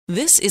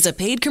This is a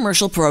paid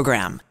commercial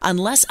program.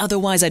 Unless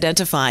otherwise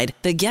identified,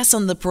 the guests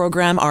on the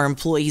program are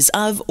employees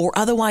of or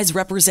otherwise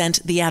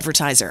represent the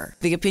advertiser.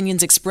 The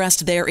opinions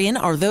expressed therein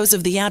are those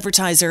of the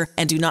advertiser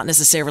and do not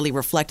necessarily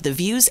reflect the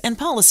views and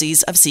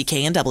policies of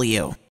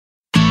CKNW.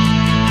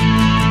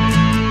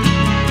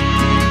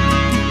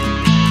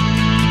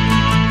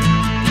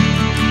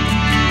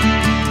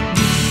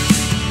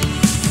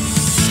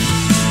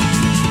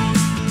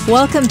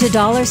 Welcome to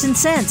Dollars and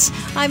Cents.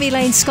 I'm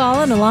Elaine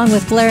Scollin, along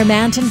with Blair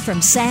Manton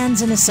from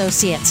Sands &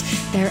 Associates.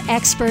 They're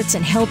experts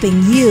in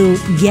helping you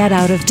get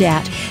out of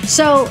debt.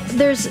 So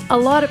there's a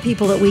lot of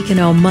people that we can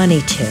owe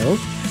money to.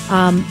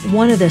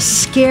 One of the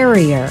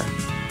scarier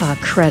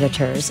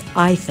creditors,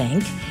 I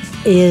think,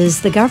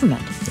 is the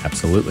government.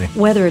 Absolutely.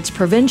 Whether it's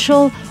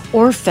provincial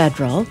or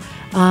federal,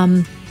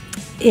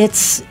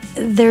 there's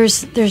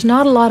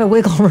not a lot of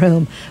wiggle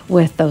room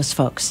with those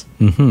folks.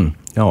 Mm-hmm.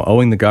 No,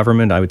 owing the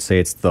government, I would say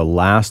it's the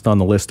last on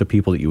the list of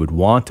people that you would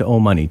want to owe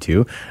money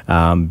to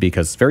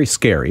because it's very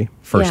scary.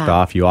 First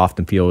off, you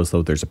often feel as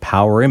though there's a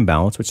power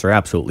imbalance, which there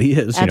absolutely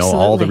is. Absolutely. You know,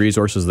 all the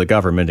resources of the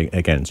government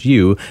against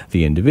you,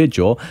 the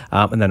individual.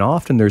 And then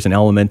often there's an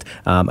element,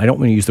 I don't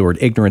want to use the word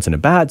ignorance in a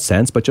bad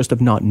sense, but just of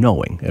not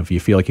knowing. If you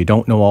feel like you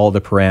don't know all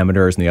the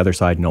parameters and the other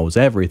side knows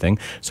everything.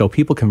 So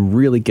people can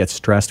really get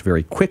stressed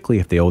very quickly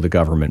if they owe the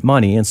government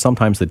money. And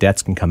sometimes the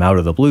debts can come out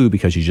of the blue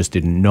because you just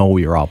didn't know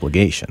your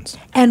obligations.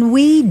 And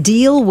we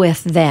deal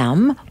with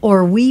them,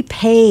 or we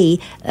pay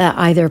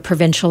either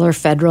provincial or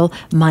federal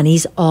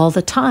monies all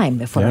the time.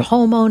 If we're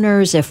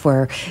homeowners, if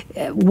we're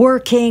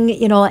working,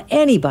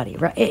 anybody,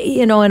 right?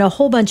 In a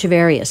whole bunch of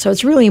areas. So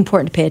it's really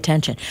important to pay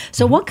attention.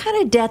 So what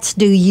kind of debts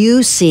do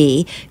you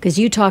see? Because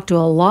you talk to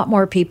a lot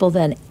more people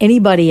than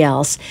anybody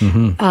else.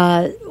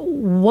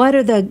 What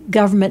are the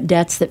government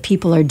debts that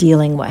people are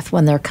dealing with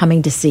when they're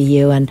coming to see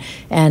you and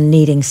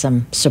needing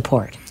some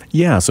support?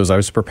 Yeah, so as I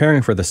was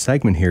preparing for the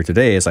segment here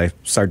today, as I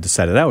started to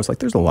set it out, it's like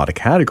there's a lot of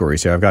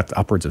categories here. I've got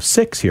upwards of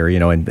 6 here,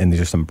 and these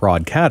are some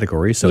broad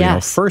categories. So,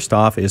 first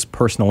off is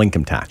personal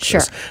income taxes.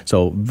 Sure.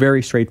 So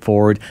very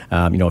straightforward.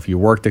 If you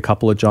worked a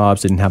couple of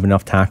jobs, didn't have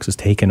enough taxes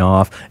taken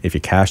off, if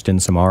you cashed in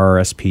some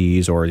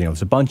RRSPs, or,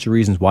 there's a bunch of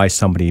reasons why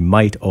somebody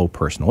might owe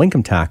personal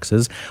income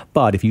taxes.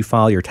 But if you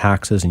file your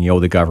taxes and you owe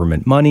the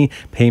government money,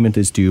 payment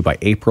is due by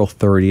April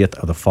 30th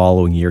of the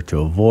following year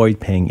to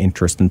avoid paying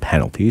interest and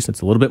penalties.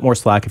 It's a little bit more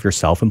slack if you're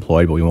self-employed,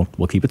 but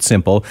we'll keep it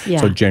simple. Yeah.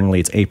 So generally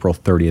it's April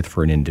 30th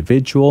for an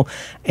individual.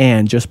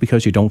 And just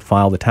because you don't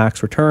file the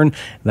tax return,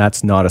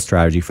 that's not a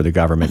strategy for the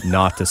government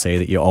not to say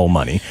that you owe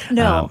money.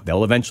 No.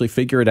 They'll eventually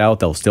figure it out.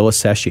 They'll still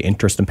assess you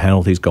interest and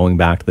penalties going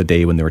back to the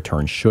day when the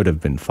return should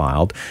have been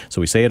filed. So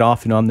we say it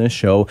often on this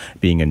show,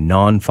 being a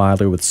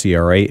non-filer with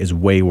CRA is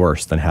way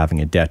worse than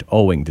having a debt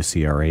owing to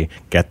CRA.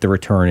 Get the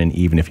return in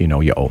even if you know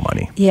you owe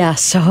money. Yeah,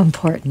 so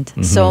important.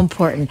 So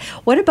important.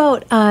 What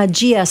about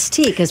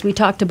GST? Because we've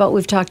talked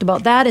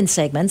about that in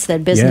segments,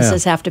 that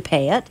businesses have to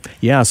pay it.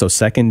 Yeah, so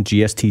second,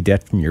 GST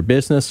debt from your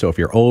business. So if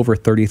you're over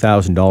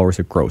 $30,000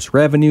 of gross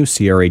revenue,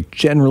 CRA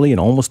generally in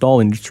almost all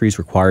industries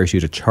requires you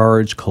to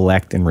charge,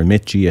 collect, and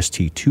remit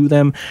GST to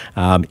them.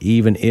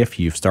 Even if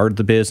you've started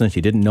the business,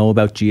 you didn't know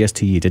about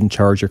GST, you didn't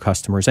charge your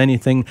customers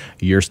anything,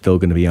 you're still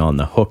going to be on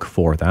the hook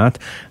for that.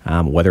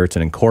 Whether it's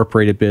an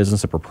incorporated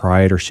business, a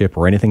proprietorship,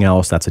 or anything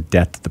else, that's a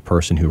debt that the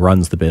person who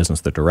runs the business,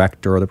 the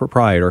director or the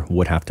proprietor,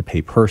 would have to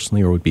pay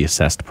personally or would be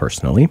assessed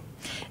personally.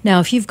 Now,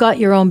 if you've got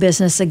your own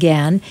business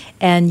again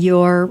and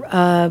you're,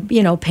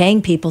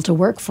 paying people to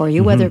work for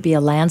you, whether it be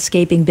a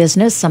landscaping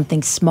business,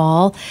 something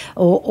small,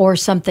 or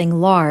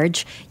something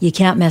large, you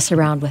can't mess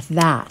around with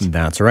that.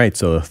 That's right.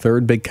 So the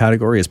third big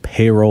category is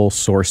payroll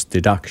source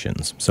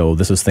deductions. So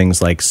this is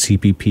things like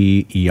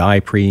CPP, EI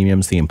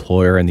premiums, the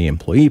employer and the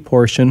employee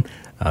portion,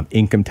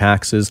 income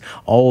taxes,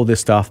 all of this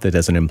stuff that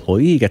as an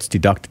employee gets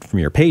deducted from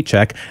your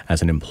paycheck.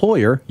 As an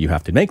employer, you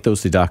have to make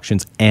those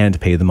deductions and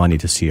pay the money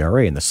to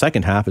CRA. And the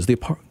second half is the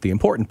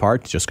important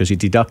part. Just because you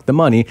deduct the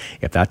money,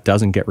 if that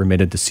doesn't get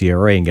remitted to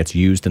CRA and gets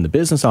used in the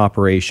business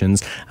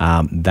operations,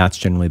 that's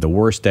generally the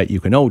worst debt you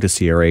can owe to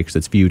CRA because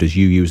it's viewed as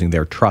you using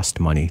their trust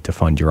money to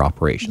fund your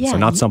operations. So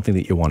not something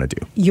that you want to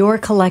do. You're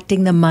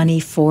collecting the money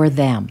for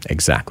them.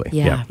 Exactly.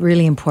 Yeah,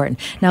 really important.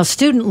 Now,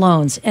 student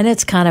loans, and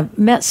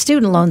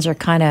student loans are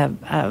kind of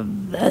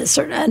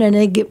sort of an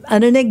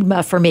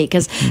enigma for me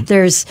because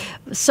there's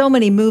so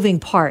many moving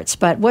parts,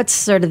 but what's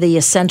sort of the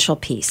essential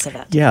piece of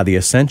it? Yeah, the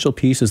essential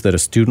piece is that a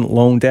student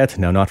loan debt,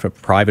 now not a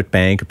private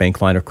bank, a bank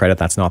line of credit,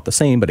 that's not the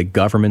same, but a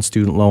government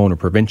student loan or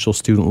provincial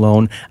student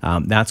loan,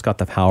 that's got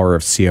the power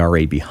of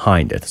CRA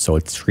behind it. So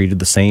it's treated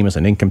the same as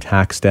an income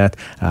tax debt.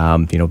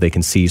 They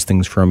can seize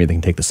things from you. They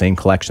can take the same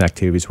collection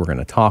activities we're going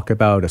to talk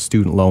about. A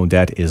student loan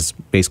debt is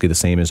basically the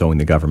same as owing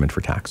the government for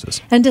taxes.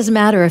 And it doesn't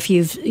matter if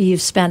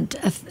you've spent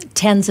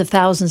tens of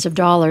thousands of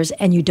dollars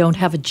and you don't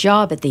have a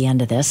job at the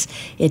end of this,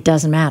 it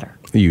doesn't matter.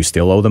 You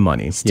still owe the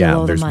money.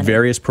 There's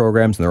various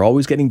programs, and they're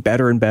always getting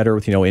better and better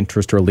with,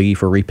 interest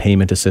relief or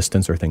repayment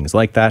assistance or things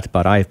like that.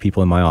 But I have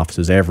people in my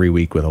offices every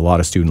week with a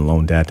lot of student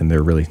loan debt, and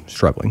they're really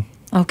struggling.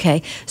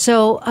 Okay.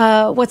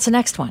 So what's the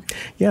next one?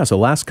 Yeah, so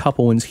last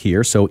couple ones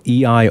here. So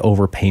EI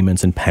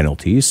overpayments and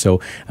penalties.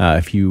 So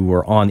if you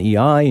were on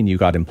EI and you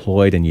got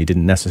employed and you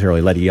didn't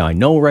necessarily let EI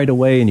know right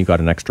away and you got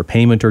an extra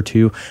payment or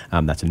two,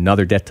 that's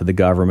another debt to the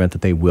government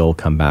that they will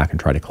come back and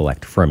try to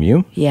collect from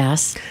you.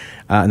 Yes.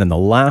 And then the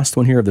last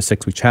one here of the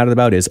 6 we chatted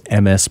about is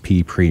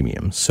MSP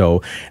premiums.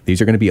 So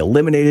these are going to be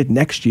eliminated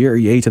next year.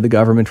 Yay to the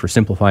government for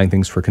simplifying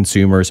things for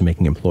consumers and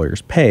making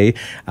employers pay.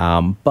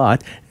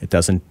 But it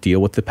doesn't deal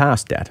with the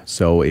past debt.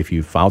 So if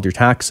you filed your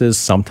taxes,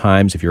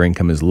 sometimes if your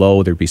income is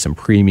low, there'd be some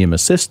premium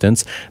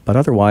assistance. But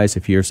otherwise,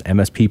 if your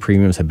MSP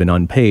premiums have been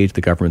unpaid,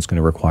 the government's going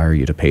to require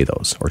you to pay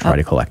those or try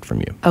to collect from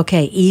you.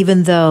 Okay,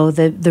 even though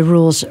the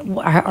rules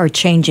are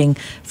changing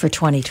for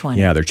 2020.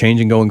 Yeah, they're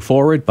changing going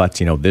forward. But,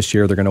 this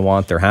year they're going to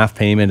want their half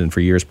payment, and for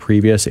years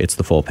previous, it's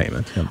the full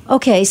payment. Yep.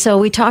 Okay, so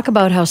we talk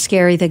about how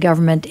scary the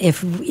government,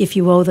 if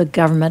you owe the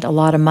government a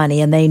lot of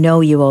money and they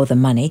know you owe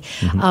them money,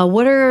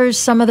 what are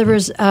some of the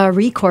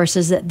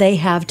recourses that they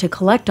have to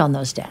collect on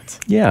those debts?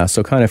 Yeah,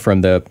 so kind of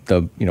from the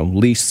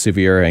least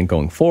severe and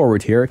going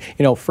forward here,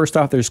 first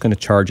off, they're just going to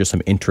charge you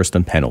some interest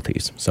and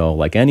penalties. So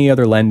like any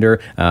other lender,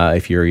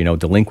 if you're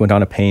delinquent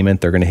on a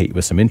payment, they're going to hit you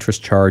with some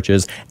interest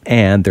charges,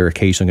 and they're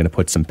occasionally going to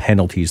put some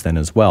penalties then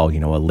as well.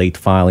 A late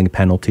filing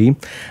penalty.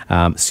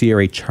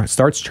 CRA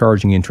starts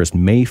charging interest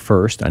May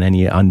 1st on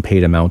any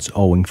unpaid amounts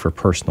owing for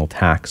personal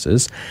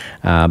taxes,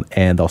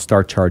 and they'll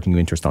start charging you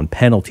interest on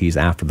penalties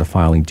after the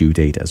filing due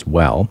date as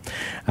well.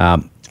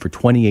 For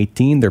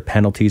 2018, their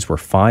penalties were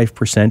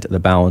 5% of the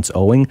balance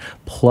owing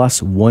plus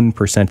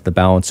 1% of the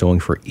balance owing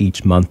for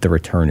each month the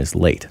return is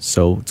late.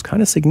 So it's kind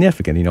of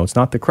significant. It's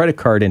not the credit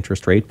card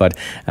interest rate, but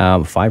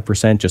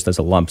 5% just as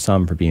a lump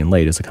sum for being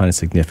late is a kind of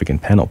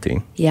significant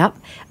penalty. Yep.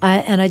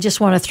 And I just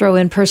want to throw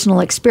in personal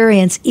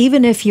experience.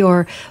 Even if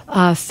you're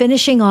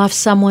finishing off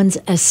someone's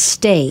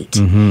estate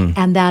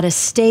and that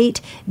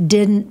estate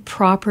didn't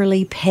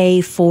properly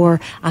pay for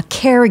a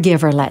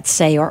caregiver, let's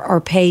say, or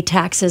pay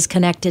taxes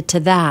connected to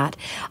that,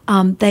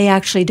 they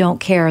actually don't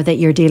care that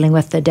you're dealing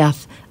with the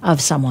death of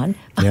someone.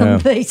 Yeah.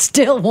 They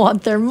still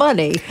want their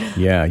money.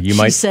 Yeah,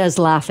 she says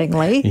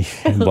laughingly.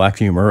 Black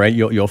humor, right?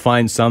 You'll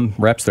find some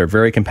reps that are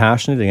very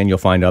compassionate, and you'll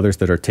find others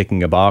that are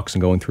ticking a box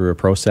and going through a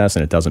process,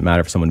 and it doesn't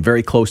matter if someone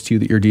very close to you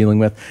that you're dealing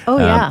with. Oh,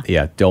 yeah.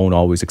 Yeah, don't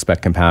always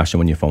expect compassion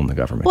when you phone the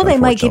government. Well, they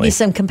might give you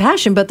some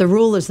compassion, but the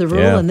rule is the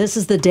rule, and this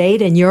is the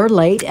date, and you're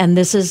late, and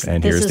this is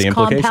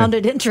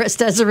compounded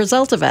interest as a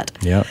result of it.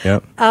 Yeah.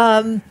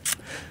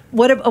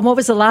 What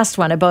was the last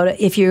one about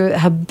if you're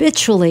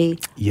habitually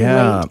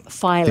late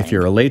filing? If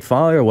you're a late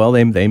filer, well,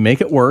 they make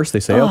it worse. They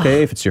say,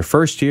 okay, if it's your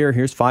first year,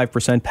 here's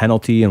 5%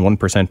 penalty and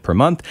 1% per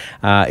month.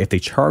 If they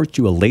charged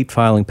you a late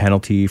filing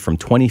penalty from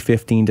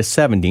 2015 to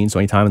 17, so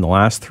anytime in the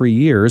last 3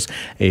 years,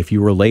 if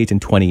you were late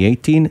in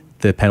 2018,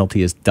 the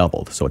penalty is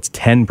doubled. So it's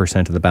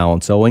 10% of the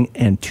balance owing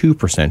and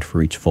 2%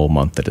 for each full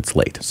month that it's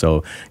late.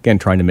 So again,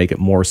 trying to make it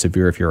more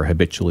severe if you're a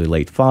habitually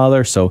late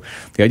filer. So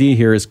the idea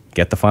here is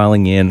get the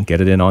filing in,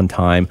 get it in on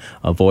time,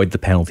 avoid the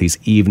penalties.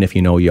 Even if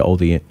you know you owe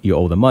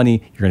the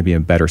money, you're going to be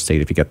in a better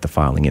state if you get the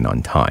filing in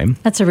on time.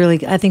 I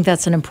think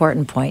that's an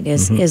important point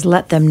is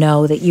let them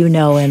know that you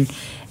know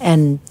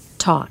and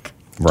talk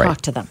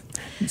to them.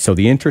 So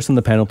the interest and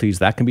the penalties,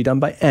 that can be done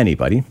by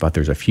anybody, but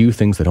there's a few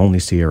things that only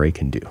CRA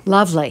can do.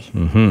 Lovely.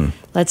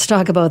 Let's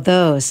talk about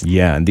those.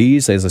 Yeah, and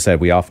these, as I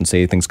said, we often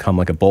say things come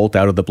like a bolt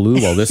out of the blue.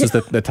 Well, this is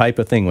the type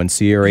of thing when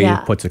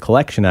CRA puts a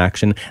collection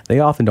action, they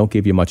often don't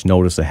give you much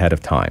notice ahead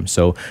of time.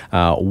 So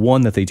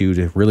one that they do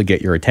to really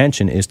get your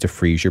attention is to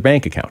freeze your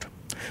bank account.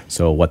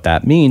 So what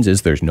that means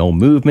is there's no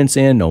movements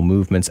in, no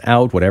movements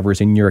out. Whatever's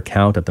in your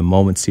account at the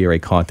moment CRA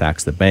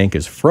contacts the bank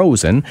is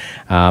frozen.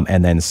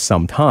 And then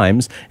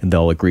sometimes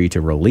they'll agree to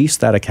release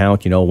that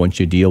account. Once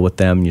you deal with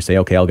them, you say,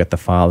 okay, I'll get the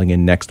filing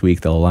in next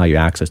week. They'll allow you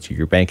access to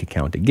your bank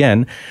account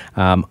again.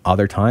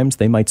 Other times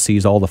they might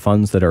seize all the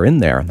funds that are in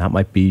there. And that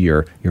might be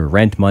your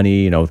rent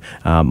money,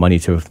 money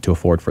to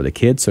afford for the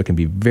kids. So it can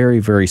be very,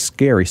 very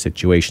scary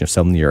situation if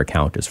suddenly your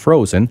account is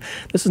frozen.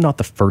 This is not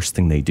the first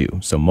thing they do.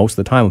 So most of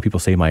the time when people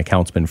say my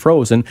account's been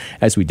frozen,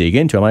 as we dig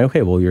into it, I'm like,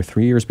 okay, well, you're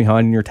 3 years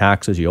behind in your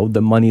taxes. You owed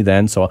them money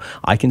then. So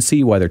I can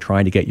see why they're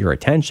trying to get your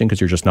attention because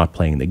you're just not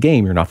playing the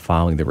game. You're not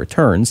filing the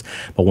returns.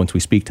 But once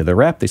we speak to the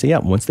rep, they say, yeah,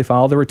 once they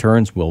file the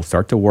returns, we'll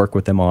start to work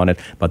with them on it.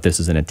 But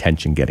this is an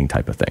attention-getting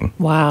type of thing.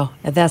 Wow.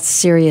 That's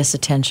serious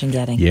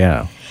attention-getting.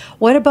 Yeah.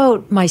 What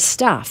about my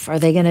stuff? Are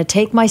they going to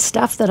take my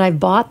stuff that I've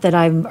bought that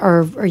I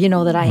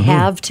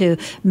have to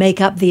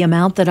make up the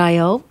amount that I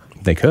owe?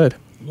 They could.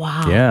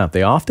 Wow. Yeah,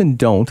 they often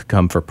don't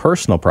come for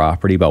personal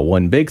property, but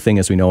one big thing,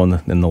 as we know in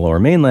the Lower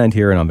Mainland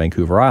here and on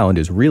Vancouver Island,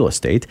 is real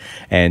estate.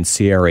 And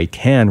CRA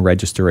can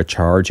register a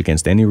charge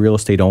against any real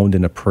estate owned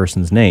in a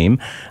person's name.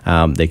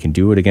 They can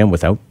do it again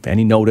without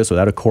any notice,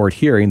 without a court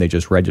hearing. They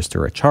just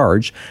register a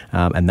charge,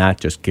 and that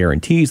just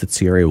guarantees that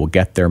CRA will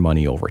get their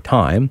money over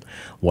time.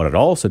 What it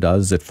also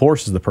does is it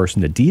forces the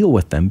person to deal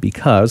with them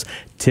because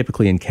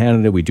typically in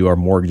Canada, we do our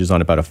mortgages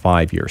on about a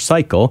 5-year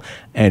cycle.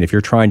 And if you're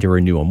trying to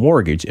renew a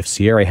mortgage, if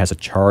CRA has a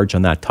charge charge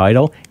on that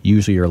title,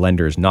 usually your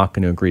lender is not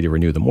going to agree to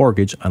renew the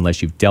mortgage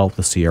unless you've dealt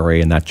with CRA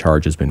and that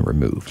charge has been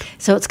removed.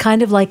 So it's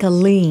kind of like a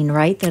lien,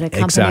 right? That a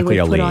company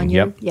would put on you?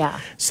 Yep. Yeah.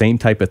 Same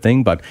type of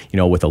thing, but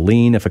with a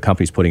lien, if a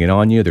company's putting it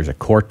on you, there's a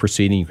court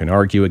proceeding, you can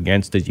argue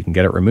against it, you can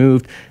get it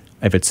removed.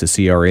 If it's a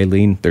CRA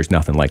lien, there's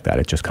nothing like that.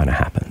 It just kind of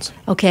happens.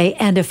 Okay,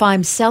 and if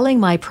I'm selling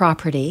my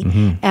property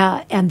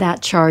and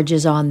that charge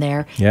is on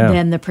there,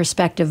 then the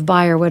prospective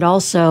buyer would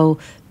also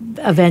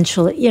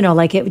eventually,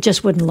 it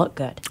just wouldn't look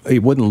good.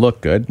 It wouldn't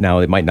look good. Now,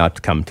 it might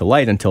not come to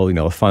light until,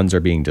 the funds are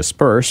being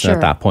dispersed. Sure. And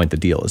at that point, the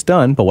deal is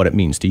done. But what it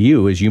means to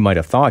you is you might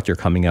have thought you're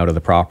coming out of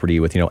the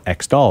property with,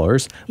 X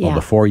dollars. Well,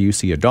 before you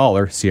see a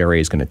dollar, CRA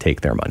is going to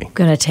take their money.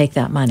 Going to take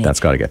that money. That's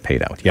got to get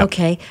paid out. Yep.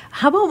 Okay.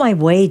 How about my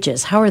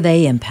wages? How are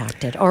they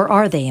impacted, or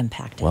are they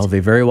impacted? Well,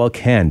 they very well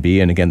can be.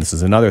 And again, this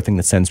is another thing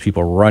that sends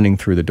people running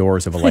through the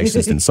doors of a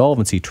licensed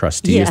insolvency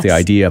trustee is the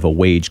idea of a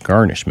wage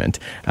garnishment.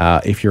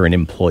 If you're an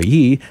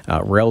employee,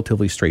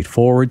 relatively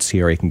straightforward.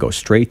 CRA can go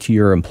straight to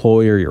your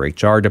employer, your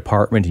HR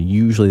department, and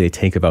usually they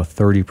take about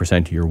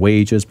 30% of your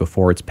wages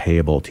before it's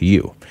payable to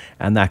you.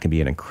 And that can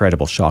be an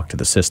incredible shock to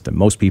the system.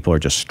 Most people are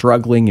just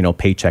struggling,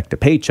 paycheck to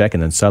paycheck,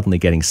 and then suddenly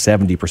getting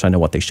 70%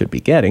 of what they should be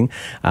getting.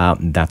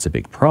 That's a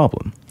big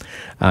problem.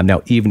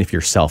 Now, even if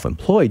you're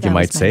self-employed, you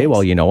might say,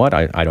 well, you know what,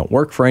 I don't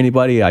work for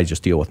anybody, I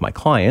just deal with my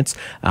clients.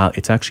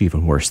 It's actually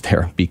even worse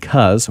there,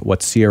 because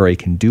what CRA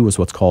can do is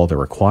what's called a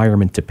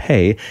requirement to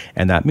pay,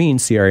 and that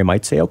means CRA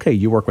might say, okay,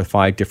 you work with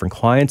 5 different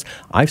clients,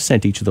 I've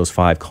sent each of those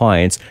 5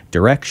 clients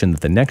direction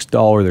that the next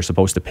dollar they're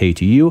supposed to pay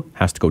to you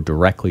has to go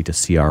directly to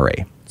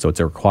CRA. So it's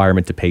a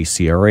requirement to pay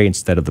CRA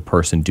instead of the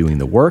person doing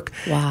the work.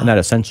 Wow. And that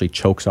essentially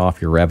chokes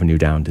off your revenue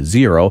down to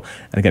zero.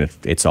 And again,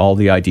 it's all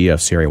the idea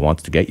of CRA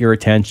wants to get your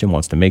attention,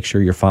 wants to make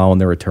sure you're filing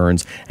the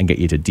returns and get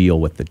you to deal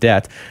with the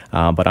debt.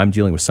 But I'm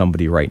dealing with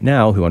somebody right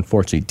now who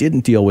unfortunately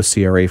didn't deal with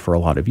CRA for a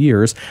lot of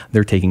years.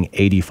 They're taking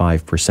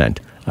 85%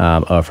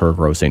 of her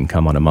gross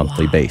income on a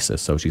monthly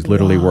basis. So she's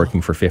literally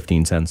working for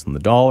 15 cents on the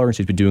dollar, and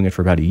she's been doing it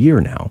for about a year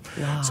now.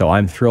 Wow. So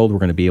I'm thrilled we're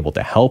going to be able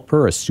to help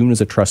her. As soon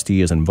as a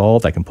trustee is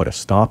involved, I can put a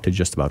stop to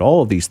just about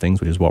all of these things,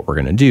 which is what we're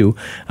going to do.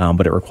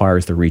 But it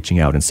requires the reaching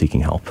out and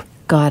seeking help.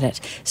 Got it.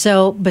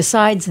 So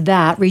besides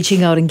that,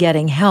 reaching out and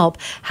getting help,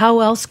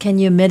 how else can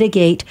you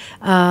mitigate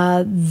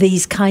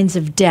these kinds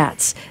of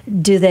debts?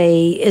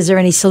 Is there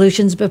any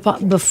solutions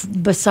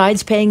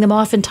besides paying them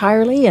off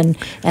entirely and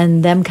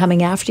them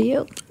coming after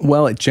you?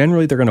 Well,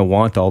 generally, they're going to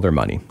want all their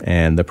money.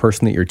 And the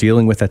person that you're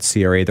dealing with at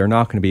CRA, they're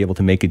not going to be able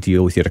to make a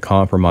deal with you to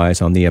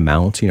compromise on the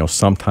amount.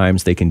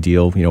 Sometimes they can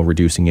deal,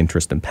 reducing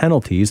interest and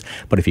penalties.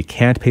 But if you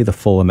can't pay the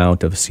full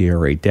amount of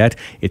CRA debt,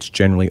 it's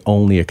generally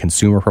only a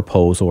consumer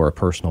proposal or a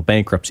personal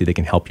bankruptcy that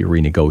can help you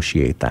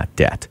renegotiate that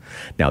debt.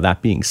 Now,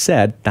 that being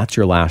said, that's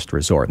your last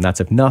resort. And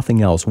that's if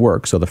nothing else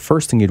works. So the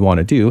first thing you'd want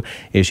to do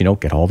is,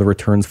 get all the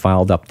returns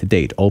filed up to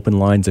date, open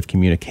lines of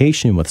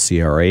communication with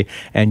CRA,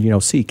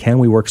 and, see, can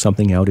we work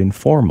something out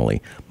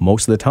informally?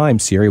 Most of the time,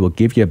 CRA will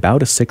give you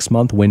about a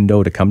 6-month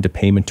window to come to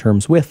payment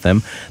terms with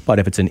them. But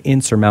if it's an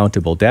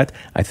insurmountable debt,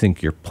 I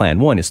think your plan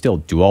one is still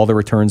do all the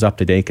returns up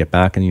to date, get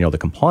back in, the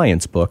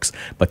compliance books.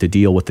 But to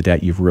deal with the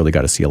debt, you've really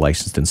got to see a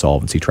licensed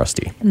insolvency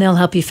trustee. And they'll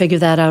help you figure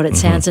that out at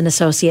Sands &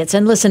 Associates.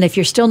 And listen, if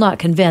you're still not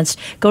convinced,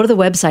 go to the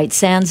website,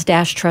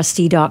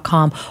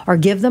 sands-trustee.com, or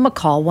give them a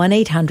call,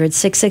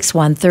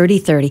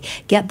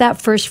 1-800-661-3030. Get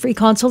that first free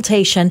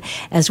consultation,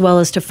 as well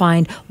as to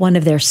find one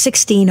of their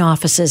 16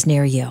 offices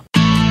near you.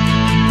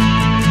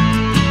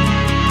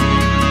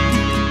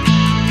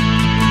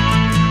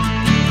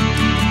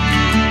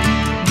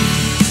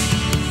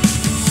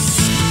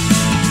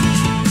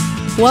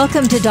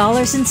 Welcome to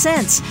Dollars and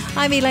Cents.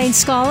 I'm Elaine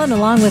Scollin,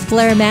 along with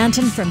Blair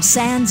Manton from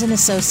Sands &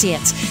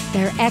 Associates.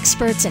 They're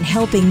experts in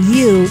helping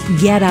you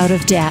get out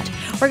of debt.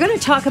 We're going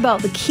to talk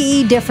about the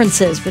key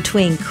differences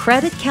between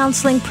credit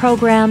counseling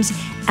programs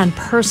and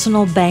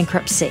personal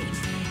bankruptcy.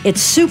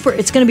 It's going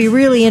to be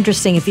really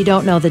interesting if you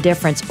don't know the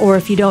difference, or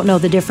if you don't know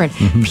the different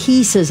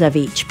pieces of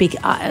each.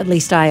 At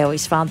least I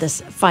always find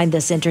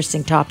this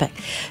interesting topic.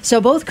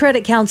 So both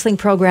credit counseling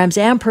programs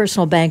and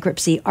personal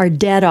bankruptcy are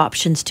debt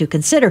options to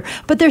consider,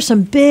 but there's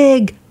some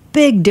big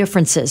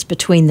differences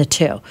between the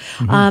two.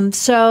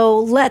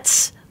 So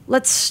let's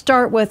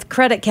start with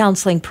credit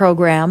counseling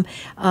program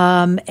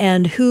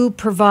and who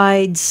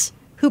provides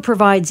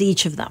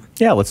each of them.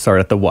 Yeah, let's start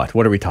at the what.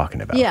 What are we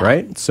talking about,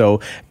 right? So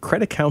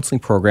credit counseling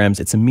programs,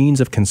 it's a means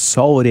of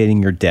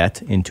consolidating your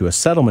debt into a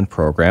settlement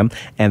program,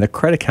 and the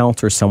credit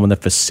counselor is someone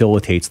that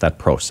facilitates that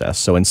process.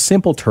 So in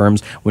simple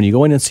terms, when you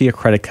go in and see a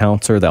credit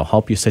counselor, they'll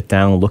help you sit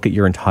down, look at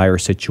your entire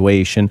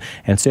situation,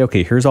 and say,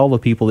 okay, here's all the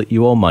people that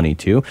you owe money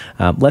to.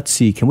 Let's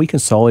see, can we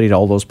consolidate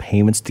all those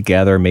payments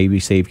together,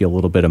 maybe save you a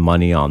little bit of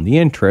money on the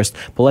interest,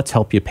 but let's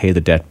help you pay the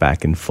debt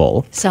back in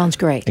full. Sounds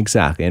great.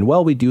 Exactly. And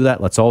while we do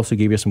that, let's also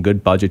give you some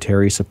good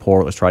budgetary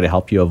support. Let's try to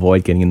help you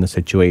avoid getting in the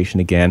situation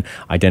again,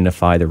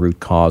 identify the root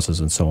causes,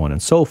 and so on and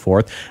so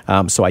forth.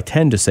 So I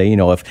tend to say,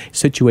 if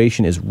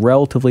situation is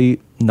relatively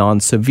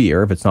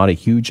non-severe, if it's not a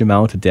huge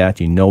amount of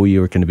debt,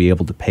 you're going to be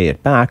able to pay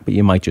it back, but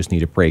you might just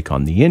need a break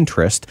on the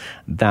interest,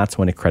 that's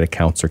when a credit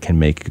counselor can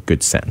make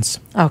good sense.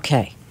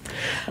 Okay.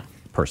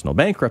 Personal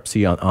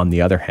bankruptcy, on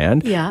the other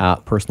hand, Yeah.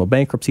 Personal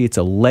bankruptcy, it's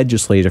a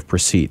legislative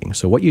proceeding.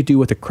 So what you do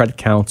with a credit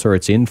counselor,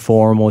 it's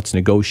informal, it's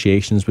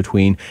negotiations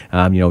between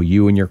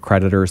you and your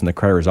creditors, and the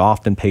creditors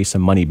often pay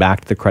some money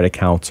back to the credit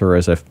counselor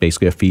as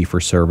basically a fee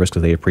for service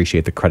because they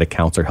appreciate the credit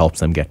counselor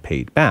helps them get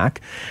paid back.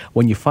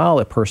 When you file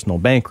a personal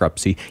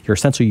bankruptcy, you're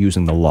essentially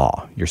using the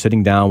law. You're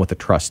sitting down with the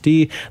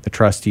trustee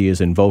is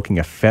invoking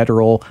a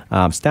federal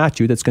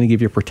statute that's going to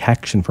give you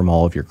protection from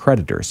all of your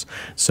creditors.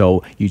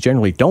 So you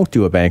generally don't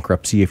do a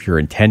bankruptcy if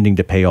you're intending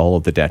to pay all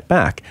of the debt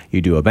back.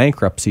 You do a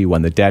bankruptcy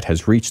when the debt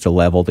has reached a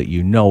level that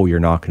you're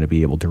not going to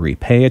be able to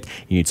repay it.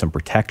 You need some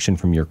protection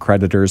from your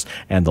creditors,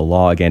 and the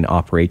law again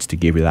operates to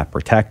give you that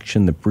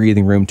protection, the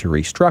breathing room to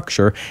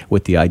restructure,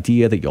 with the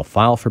idea that you'll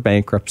file for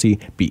bankruptcy,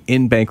 be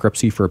in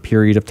bankruptcy for a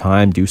period of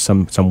time, do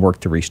some work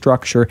to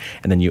restructure,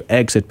 and then you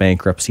exit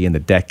bankruptcy and the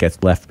debt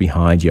gets left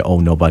behind. You owe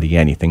nobody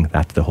anything.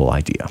 That's the whole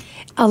idea.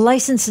 A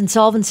licensed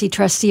insolvency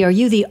trustee, are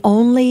you the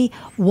only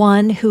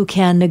one who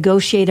can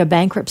negotiate a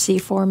bankruptcy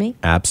for me?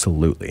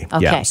 Absolutely.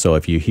 Okay. Yeah. So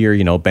if you hear,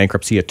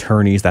 bankruptcy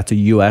attorneys, that's a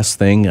U.S.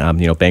 thing.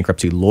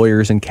 Bankruptcy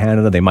lawyers in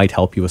Canada, they might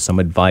help you with some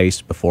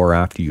advice before or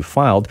after you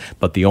filed,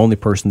 but the only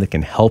person that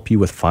can help you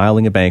with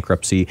filing a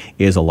bankruptcy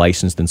is a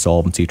licensed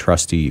insolvency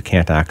trustee. You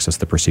can't access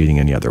the proceeding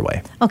any other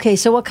way. Okay,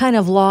 so what kind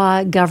of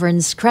law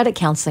governs credit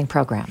counseling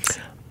programs?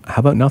 How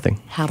about nothing?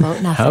 How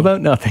about nothing? How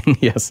about nothing?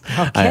 Yes.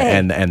 Okay.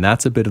 And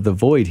that's a bit of the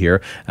void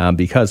here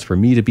because for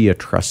me to be a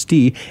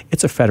trustee,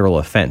 it's a federal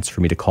offense for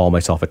me to call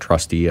myself a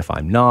trustee if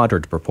I'm not, or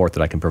to purport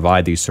that I can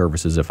provide these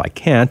services if I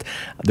can't.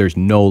 There's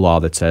no law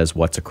that says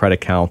what's a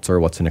credit counselor,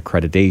 what's an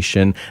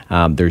accreditation.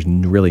 There's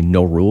really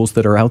no rules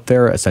that are out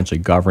there essentially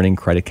governing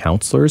credit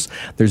counselors.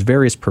 There's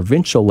various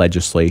provincial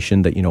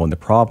legislation that, in the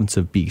province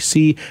of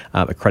BC,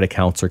 a credit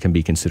counselor can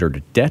be considered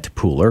a debt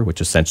pooler,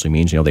 which essentially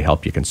means, they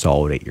help you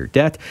consolidate your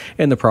debt.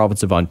 In the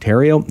province of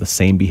Ontario, the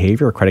same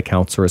behavior. A credit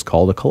counselor is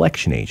called a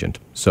collection agent.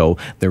 So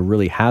there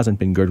really hasn't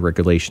been good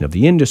regulation of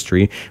the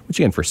industry, which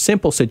again, for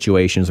simple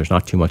situations, there's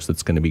not too much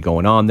that's going to be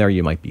going on there.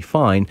 You might be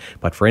fine.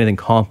 But for anything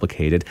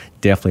complicated,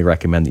 definitely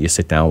recommend that you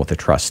sit down with a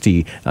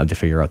trustee to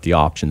figure out the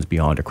options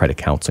beyond a credit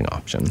counseling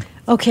option.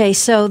 Okay,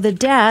 so the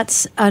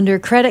debts under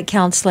credit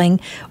counseling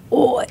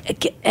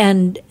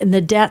and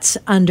the debts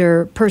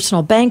under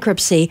personal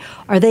bankruptcy,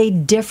 are they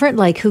different?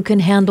 Like who can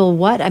handle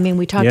what? I mean,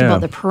 we talked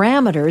about the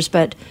parameters,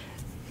 but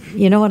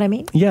you know what I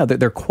mean? Yeah,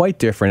 they're quite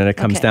different, and it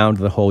comes down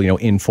to the whole,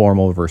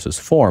 informal versus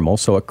formal.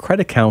 So a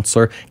credit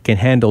counselor can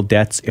handle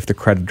debts if the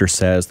creditor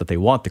says that they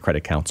want the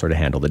credit counselor to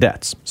handle the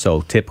debts. So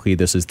typically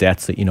this is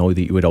debts that,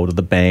 that you would owe to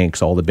the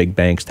banks. All the big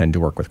banks tend to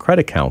work with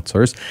credit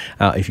counselors.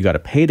 If you got a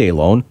payday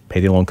loan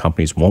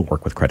companies won't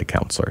work with credit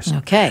counselors.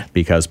 Okay.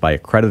 Because by a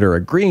creditor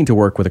agreeing to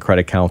work with a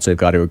credit counselor, they've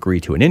got to agree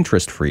to an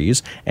interest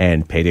freeze.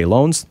 And payday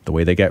loans, the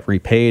way they get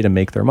repaid and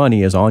make their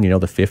money is on, the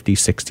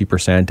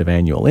 50-60% of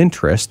annual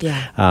interest.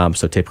 Yeah.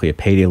 So typically a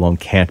payday loan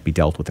can't be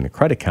dealt with in a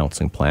credit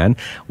counseling plan.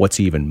 What's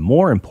even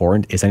more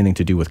important is anything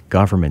to do with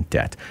government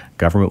debt.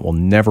 Government will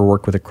never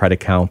work with a credit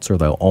counselor.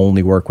 They'll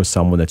only work with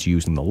someone that's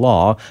using the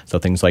law. So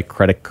things like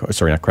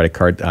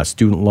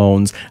student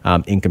loans,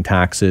 income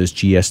taxes,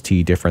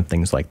 GST, different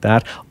things like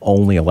that.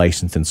 Only a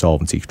licensed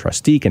insolvency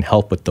trustee can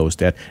help with those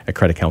debt. A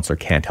credit counselor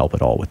can't help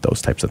at all with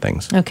those types of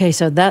things. Okay,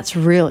 so that's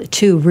really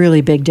two really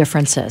big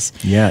differences.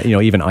 Yeah,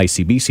 even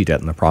ICBC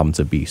debt in the province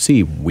of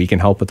BC, we can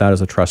help with that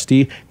as a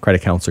trustee.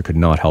 Credit counselor could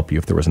not help you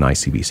if there was an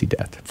ICBC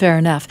debt. Fair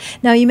enough.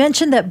 Now, you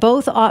mentioned that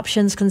both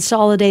options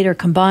consolidate or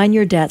combine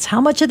your debts. How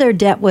much of their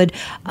debt would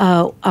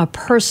a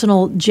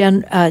person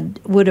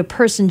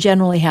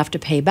generally have to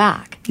pay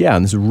back? Yeah,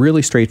 and this is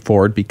really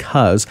straightforward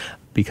because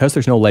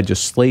there's no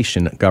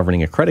legislation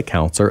governing a credit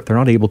counselor, they're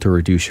not able to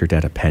reduce your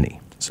debt a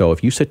penny. So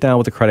if you sit down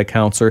with a credit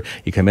counselor,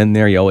 you come in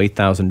there, you owe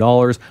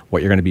 $8,000,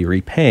 what you're going to be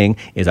repaying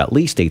is at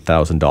least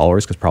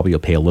 $8,000 because probably you'll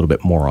pay a little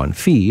bit more on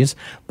fees.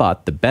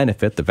 But the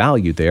benefit, the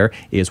value there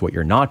is what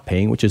you're not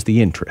paying, which is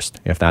the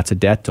interest. If that's a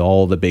debt to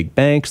all the big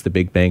banks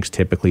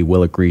typically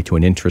will agree to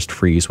an interest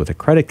freeze with a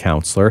credit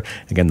counselor.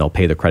 Again, they'll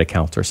pay the credit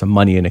counselor some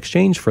money in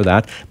exchange for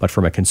that. But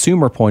from a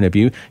consumer point of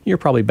view, you're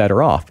probably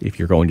better off if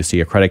you're going to see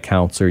a credit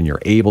counselor and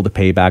you're able to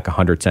pay back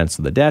 100 cents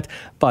of the debt,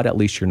 but at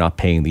least you're not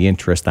paying the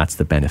interest. That's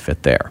the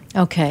benefit there.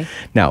 Okay.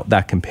 Now,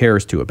 that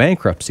compares to a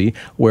bankruptcy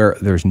where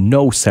there's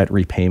no set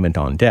repayment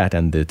on debt.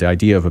 And the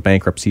idea of a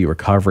bankruptcy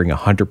recovering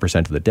 100%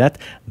 of the debt,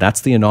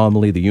 that's the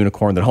anomaly, the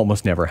unicorn that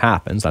almost never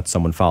happens. That's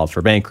someone filed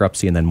for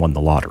bankruptcy and then won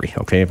the lottery.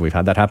 Okay, we've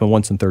had that happen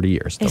once in 30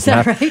 years. Is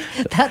that right?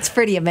 That's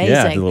pretty amazing.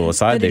 Yeah, a little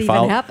aside, they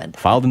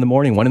filed in the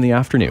morning, one in the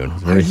afternoon.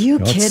 Are you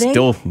kidding? It's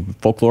still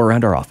folklore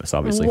around our office,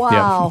 obviously.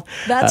 Wow,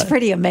 yeah. That's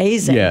pretty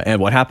amazing. Yeah,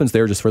 and what happens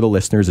there, just for the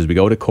listeners, is we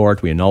go to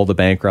court, we annul the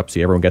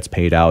bankruptcy, everyone gets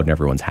paid out, and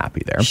everyone's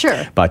happy there.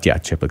 Sure. But yeah,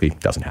 that typically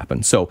doesn't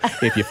happen. So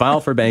if you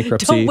file for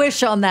bankruptcy... Don't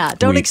wish on that.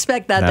 Don't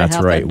expect that to happen.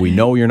 That's right. We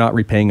know you're not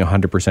repaying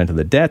 100% of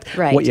the debt.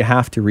 Right. What you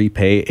have to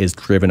repay is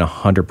driven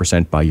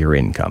 100% by your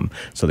income.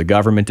 So the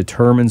government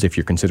determines if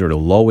you're considered a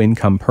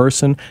low-income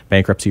person,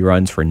 bankruptcy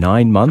runs for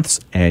 9 months,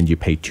 and you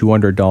pay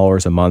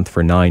 $200 a month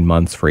for 9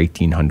 months for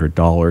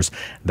 $1,800.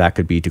 That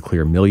could be to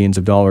clear millions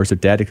of dollars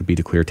of debt. It could be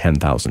to clear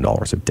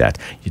 $10,000 of debt.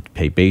 You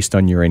pay based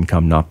on your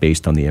income, not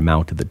based on the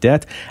amount of the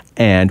debt.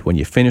 And when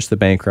you finish the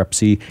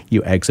bankruptcy,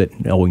 you exit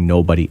owing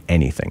nobody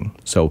anything.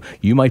 So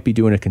you might be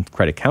doing a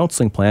credit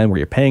counseling plan where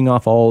you're paying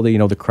off all the,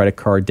 the credit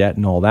card debt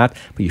and all that,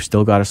 but you've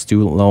still got a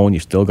student loan,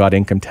 you've still got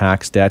income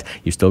tax debt,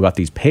 you've still got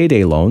these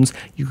payday loans.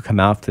 You can come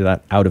out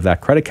of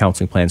that credit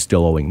counseling plan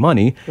still owing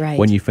money. Right.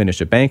 When you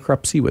finish a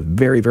bankruptcy, with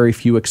very, very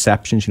few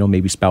exceptions,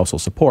 maybe spousal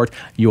support,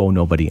 you owe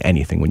nobody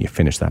anything when you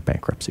finish that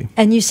bankruptcy.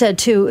 And you said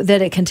too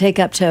that it can take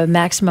up to a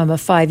maximum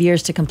of 5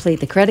 years to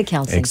complete the credit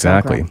counseling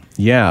program.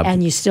 Yeah.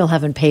 And you still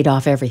haven't paid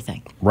off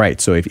everything.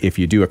 Right. So if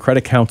you do a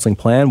credit counseling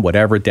plan,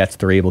 whatever debts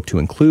they're able to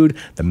include,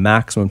 the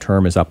maximum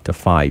term is up to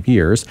 5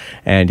 years.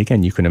 And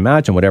again, you can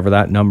imagine whatever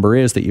that number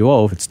is that you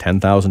owe, if it's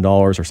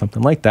 $10,000 or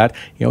something like that,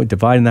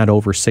 dividing that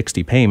over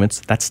 60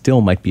 payments, that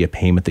still might be a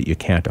payment that you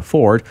can't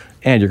afford.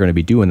 And you're going to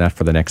be doing that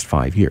for the next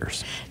 5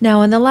 years.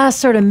 Now, in the last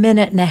sort of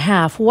minute and a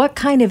half, what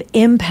kind of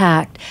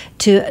impact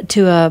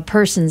to a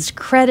person's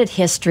credit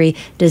history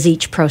does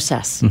each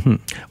process? Mm-hmm.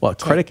 Well,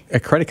 a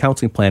credit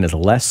counseling plan is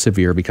less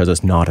severe because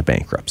it's not a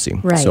bankruptcy.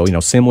 Right. So,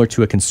 similar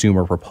to a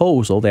consumer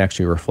proposal, they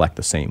actually reflect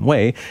the same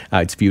way.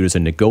 It's viewed as a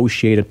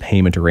negotiated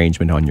payment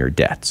arrangement on your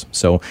debts.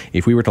 So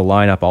if we were to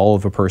line up all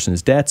of a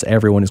person's debts,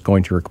 everyone is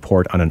going to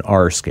report on an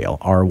R scale.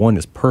 R1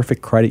 is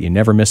perfect credit. You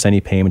never miss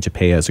any payments. You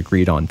pay as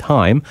agreed on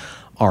time.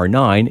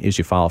 R9 is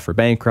you file for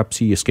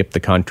bankruptcy, you skip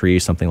the country,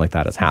 something like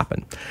that has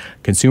happened.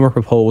 Consumer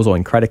proposal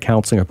and credit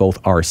counseling are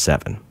both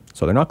R7.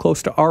 So they're not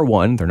close to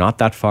R1, they're not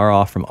that far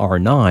off from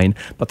R9,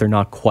 but they're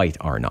not quite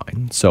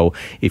R9. So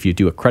if you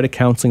do a credit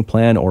counseling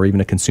plan or even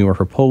a consumer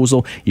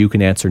proposal, you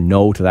can answer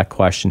no to that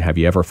question, have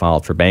you ever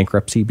filed for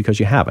bankruptcy?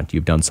 Because you haven't,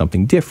 you've done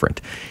something different.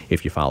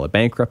 If you file a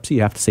bankruptcy,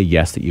 you have to say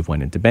yes that you've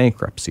went into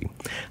bankruptcy.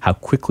 How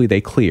quickly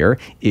they clear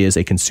is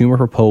a consumer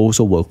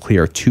proposal will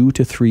clear 2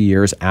 to 3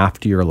 years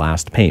after your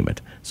last payment.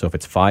 So if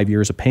it's 5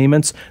 years of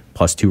payments,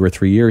 plus 2 or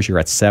 3 years, you're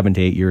at 7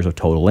 to 8 years of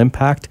total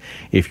impact.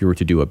 If you were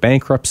to do a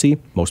bankruptcy,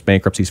 most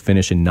bankruptcies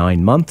finish in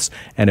 9 months,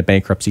 and a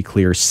bankruptcy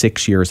clears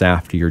 6 years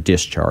after your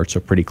discharge, so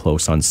pretty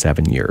close on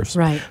 7 years.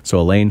 Right. So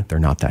Elaine, they're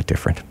not that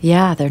different.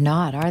 Yeah, they're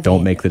not, are they?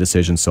 Don't make the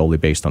decision solely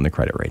based on the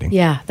credit rating.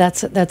 Yeah,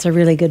 that's a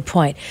really good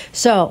point.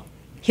 So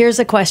here's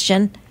a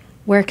question.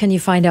 Where can you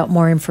find out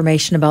more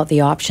information about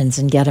the options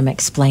and get them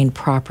explained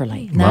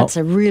properly? And that's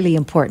a really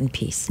important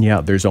piece.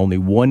 Yeah, there's only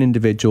one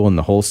individual in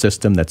the whole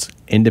system that's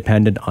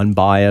independent,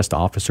 unbiased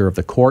officer of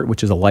the court,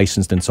 which is a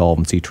licensed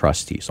insolvency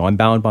trustee. So I'm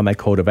bound by my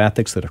code of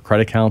ethics that if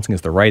credit counseling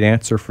is the right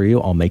answer for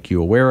you, I'll make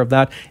you aware of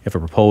that. If a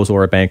proposal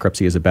or a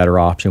bankruptcy is a better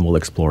option, we'll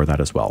explore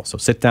that as well. So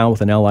sit down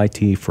with an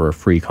LIT for a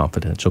free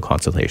confidential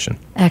consultation.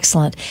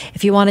 Excellent.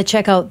 If you want to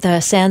check out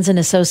the Sands &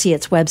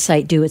 Associates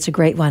website, it's a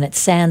great one. It's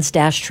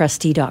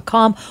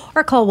sands-trustee.com,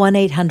 or call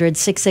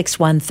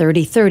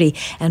 1-800-661-3030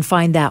 and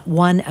find that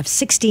one of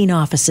 16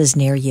 offices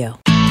near you.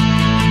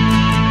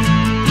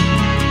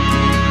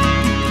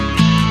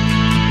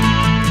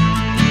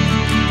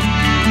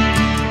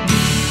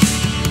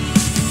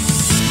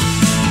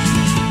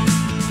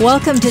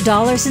 Welcome to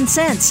Dollars and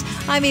Cents.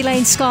 I'm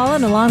Elaine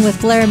Scollin, along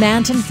with Blair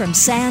Manton from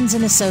Sands &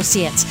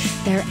 Associates.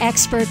 They're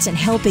experts in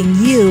helping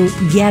you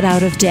get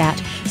out of debt.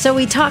 So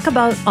we talk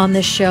about on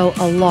this show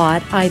a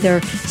lot, either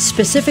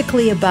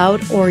specifically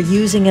about or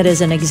using it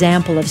as an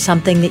example of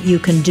something that you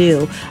can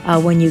do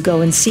when you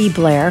go and see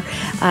Blair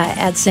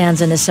at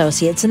Sands &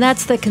 Associates, and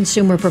that's the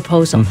consumer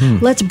proposal.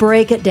 Mm-hmm. Let's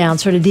break it down,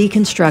 sort of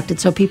deconstruct it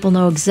so people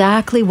know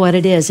exactly what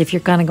it is. If you're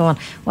kind of going,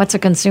 what's a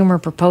consumer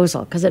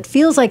proposal? Because it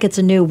feels like it's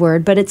a new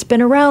word, but it's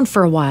been around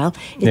for a while.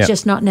 It's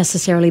just not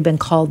necessarily been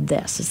called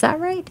this. Is that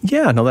right?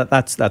 Yeah, no,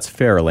 that's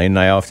fair, Elaine. And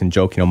I often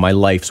joke, my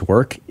life's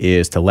work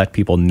is to let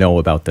people know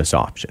about this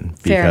option.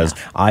 Because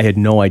I had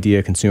no idea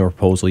a consumer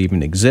proposal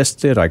even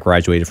existed. I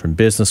graduated from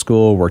business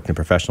school, worked in a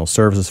professional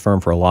services firm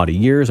for a lot of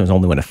years. It was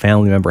only when a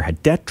family member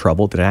had debt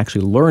trouble did I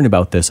actually learn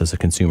about this as a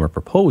consumer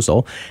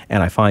proposal.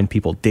 And I find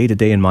people day to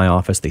day in my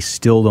office, they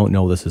still don't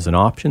know this is an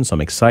option. So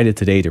I'm excited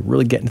today to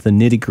really get into the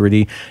nitty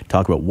gritty,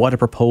 talk about what a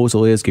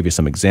proposal is, give you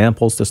some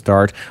examples to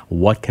start,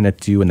 what can it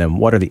do, and then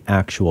what are the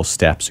actual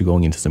steps. We're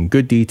going into some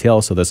good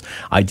detail. So this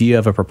idea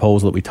of a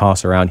proposal that we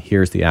toss around,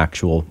 here's the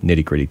actual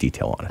nitty gritty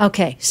detail on it.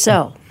 Okay,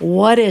 so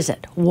what is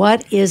it?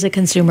 What is a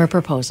consumer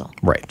proposal?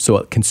 Right. So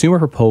a consumer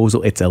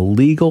proposal, it's a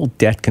legal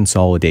debt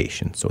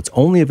consolidation. So it's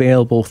only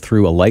available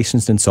through a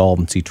licensed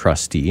insolvency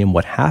trustee. And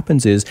what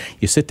happens is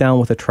you sit down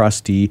with a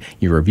trustee,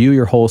 you review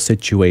your whole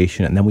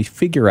situation, and then we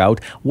figure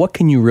out what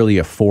can you really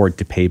afford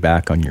to pay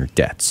back on your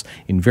debts.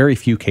 In very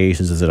few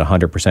cases is it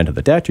 100% of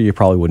the debt, or you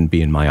probably wouldn't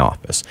be in my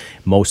office.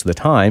 Most of the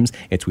times,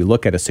 it's we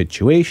look at a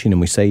situation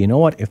and we say, you know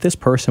what, if this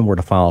person were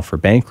to file for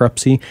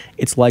bankruptcy,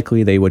 it's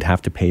likely they would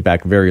have to pay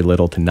back very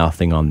little to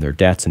nothing on on their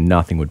debts and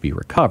nothing would be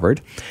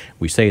recovered.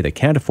 We say they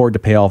can't afford to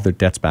pay all of their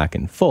debts back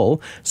in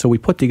full, so we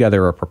put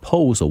together a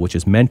proposal which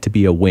is meant to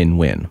be a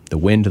win-win. The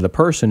win to the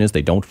person is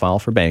they don't file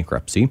for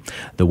bankruptcy.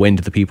 The win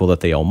to the people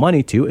that they owe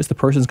money to is the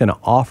person's going to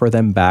offer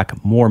them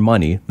back more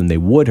money than they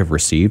would have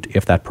received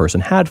if that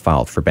person had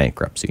filed for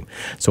bankruptcy.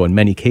 So in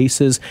many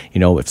cases,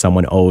 if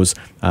someone owes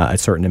a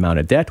certain amount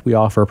of debt, we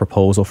offer a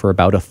proposal for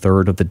about a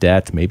third of the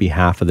debt, maybe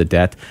half of the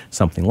debt,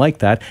 something like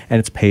that, and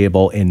it's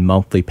payable in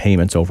monthly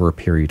payments over a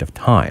period of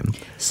time.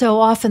 So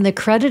often the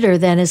creditor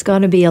then is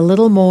going to be a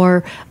little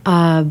more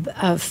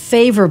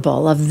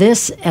favorable of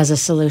this as a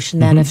solution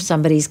than if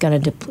somebody's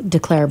going to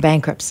declare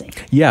bankruptcy.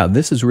 Yeah,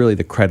 this is really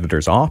the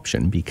creditor's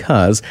option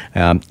because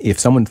if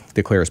someone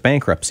declares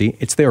bankruptcy,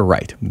 it's their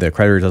right. The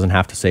creditor doesn't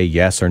have to say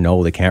yes or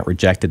no. They can't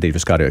reject it. They've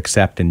just got to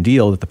accept and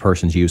deal that the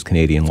person's used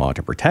Canadian law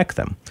to protect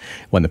them.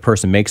 When the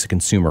person makes a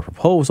consumer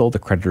proposal, the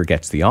creditor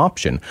gets the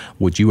option.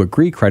 Would you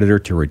agree, creditor,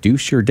 to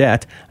reduce your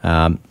debt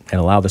and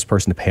allow this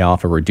person to pay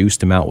off a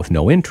reduced amount with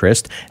no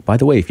interest? By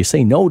the way, if you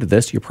say no to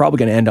this, you're probably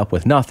going to end up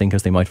with nothing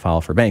because they might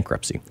file for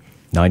bankruptcy.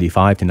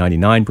 95 to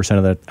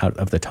 99%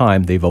 of the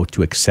time, they vote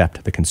to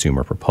accept the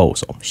consumer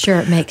proposal. Sure,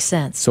 it makes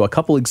sense. So a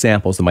couple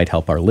examples that might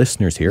help our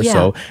listeners here. Yeah.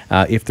 So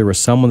if there was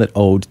someone that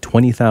owed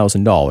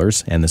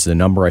 $20,000, and this is a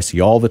number I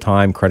see all the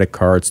time, credit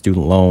cards,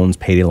 student loans,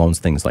 payday loans,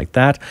 things like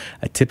that,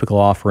 a typical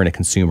offer in a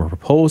consumer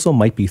proposal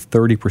might be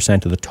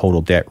 30% of the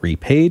total debt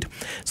repaid.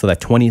 So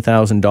that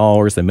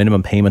 $20,000, the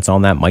minimum payments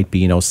on that might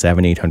be,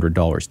 $700,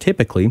 $800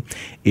 typically.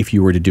 If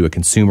you were to do a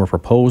consumer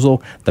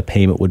proposal, the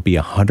payment would be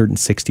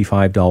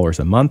 $165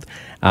 a month.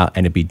 And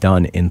it'd be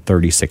done in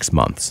 36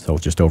 months, so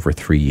just over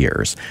 3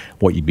 years.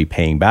 What you'd be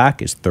paying back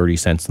is 30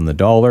 cents on the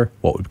dollar.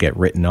 What would get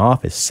written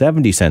off is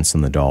 70 cents on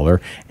the dollar,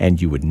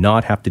 and you would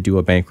not have to do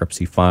a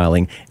bankruptcy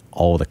filing.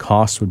 All of the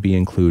costs would be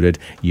included.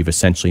 You've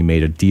essentially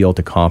made a deal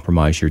to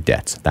compromise your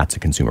debts. That's a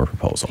consumer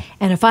proposal.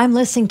 And if I'm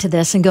listening to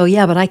this and go,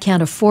 yeah, but I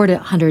can't afford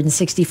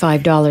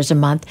 $165 a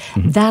month,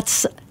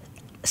 that's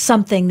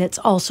something that's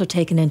also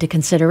taken into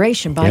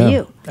consideration by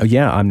you.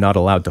 Yeah, I'm not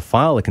allowed to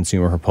file a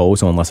consumer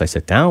proposal unless I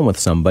sit down with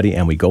somebody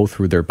and we go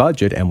through their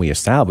budget and we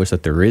establish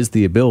that there is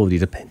the ability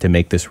to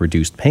make this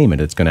reduced payment.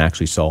 It's going to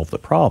actually solve the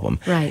problem.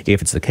 Right.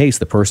 If it's the case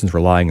the person's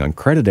relying on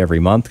credit every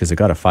month because they've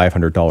got a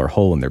 $500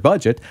 hole in their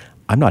budget,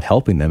 I'm not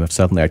helping them if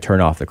suddenly I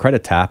turn off the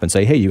credit tap and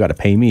say, hey, you got to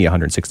pay me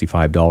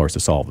 $165 to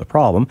solve the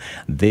problem.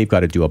 They've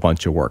got to do a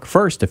bunch of work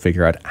first to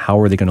figure out how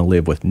are they going to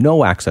live with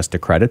no access to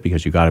credit,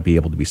 because you got to be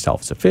able to be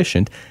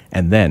self-sufficient,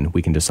 and then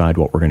we can decide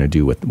what we're going to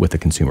do with the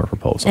consumer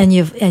proposal. And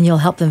you'll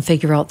help them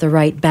figure out the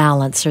right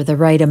balance or the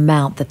right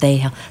amount that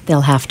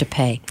they'll have to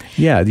pay.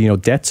 Yeah,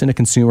 debts in a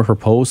consumer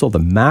proposal, the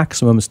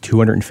maximum is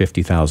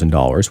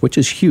 $250,000, which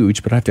is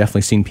huge, but I've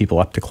definitely seen people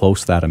up to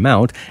close to that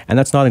amount, and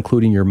that's not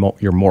including your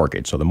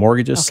mortgage. So the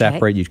mortgage is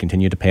separate. You'd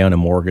continue to pay on a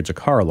mortgage, a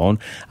car loan.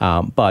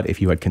 But if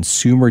you had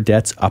consumer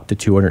debts up to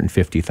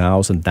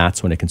 $250,000,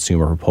 that's when a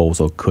consumer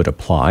proposal could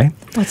apply.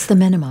 What's the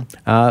minimum?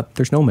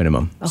 There's no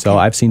minimum. Okay. So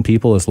I've seen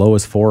people as low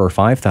as $4,000 or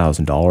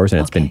 $5,000, and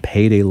it's been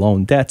payday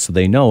loan debt. So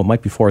they know it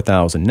might be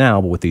 $4,000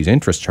 now, but with these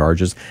interest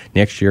charges,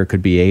 next year it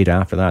could be $8,000,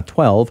 after that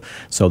 $12,000.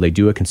 So they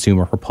do a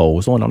consumer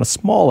proposal, and on a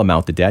small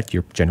amount of debt,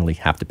 you generally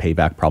have to pay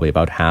back probably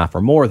about half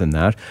or more than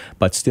that.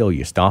 But still,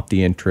 you stop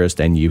the interest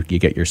and you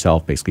get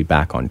yourself basically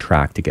back on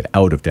track to get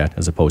out of debt,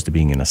 as opposed to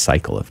being in a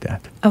cycle of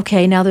debt.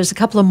 Okay, now there's a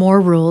couple of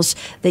more rules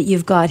that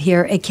you've got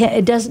here.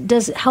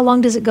 How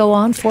long does it go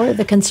on for,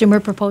 the consumer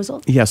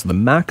proposal? Yes, the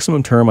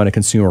maximum term on a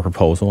consumer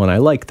proposal, and I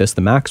like this,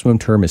 the maximum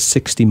term is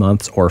 60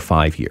 months or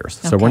 5 years.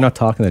 So we're not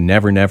talking the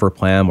never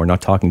plan. We're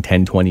not talking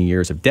 10, 20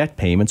 years of debt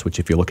payments, which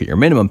if you look at your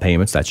minimum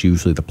payments, that's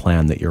usually the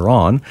plan that you're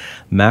on.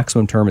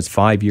 Maximum term is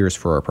 5 years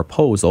for a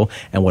proposal.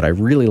 And what I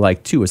really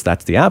like too is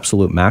that's the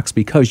absolute max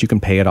because you can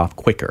pay it off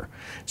quicker.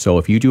 So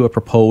if you do a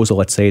proposal,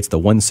 let's say it's the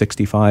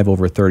 $165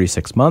 over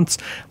 36 months,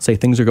 say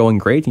things are going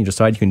great and you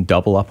decide you can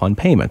double up on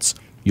payments.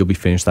 You'll be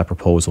finished that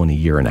proposal in a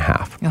year and a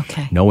half.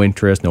 Okay. No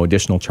interest, no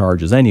additional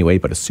charges anyway,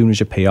 but as soon as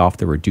you pay off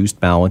the reduced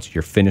balance,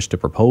 you're finished the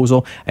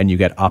proposal and you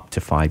get up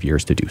to 5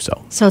 years to do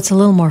so. So it's a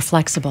little more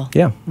flexible.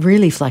 Yeah.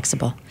 Really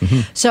flexible.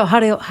 Mm-hmm. So how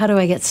do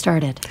I get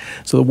started?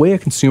 So the way a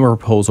consumer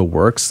proposal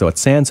works, so at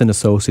Sands &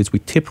 Associates, we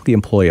typically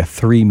employ a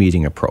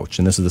 3-meeting approach.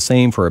 And this is the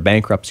same for a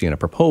bankruptcy and a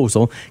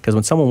proposal, because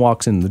when someone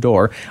walks in the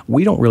door,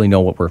 we don't really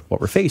know what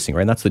we're facing,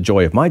 right? And that's the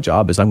joy of my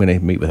job, is I'm going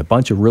to meet with a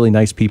bunch of really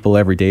nice people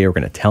every day who are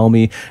going to tell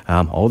me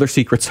all their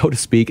secrets, so to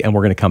speak, and we're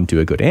going to come to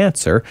a good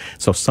answer.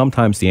 So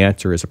sometimes the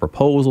answer is a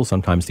proposal,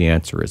 sometimes the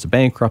answer is a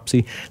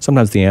bankruptcy,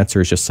 sometimes the answer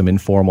is just some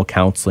informal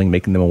counseling,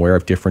 making them aware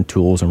of different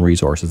tools and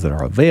resources that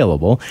are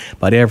available,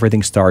 but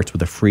everything starts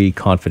with a free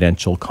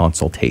confidential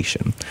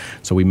consultation.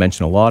 So we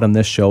mention a lot on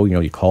this show,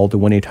 you call the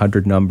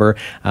 1-800 number,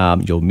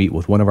 you'll meet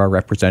with one of our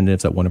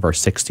representatives at one of our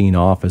 16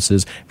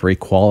 offices, very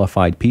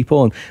qualified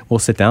people, and we'll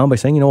sit down by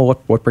saying,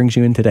 what brings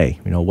you in today?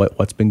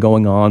 What's been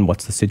going on?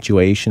 What's the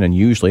situation? And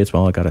usually it's,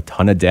 I got a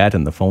ton of debt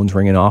and the phone's ringing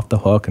ringing off the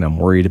hook and I'm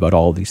worried about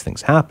all these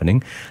things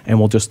happening. And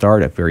we'll just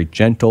start a very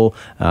gentle,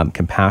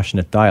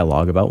 compassionate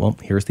dialogue about, well,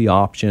 here's the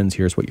options,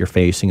 here's what you're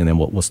facing, and then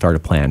we'll start a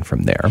plan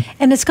from there.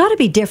 And it's got to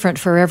be different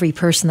for every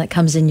person that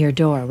comes in your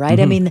door, right?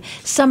 I mean,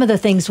 some of the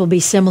things will be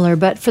similar,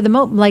 but for the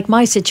like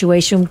my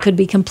situation could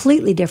be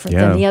completely different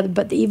than the other,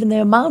 but even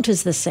the amount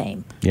is the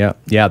same. Yeah.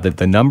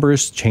 The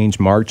numbers change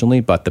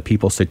marginally, but the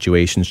people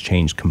situations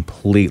change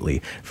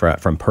completely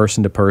from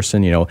person to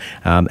person.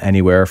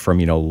 Anywhere from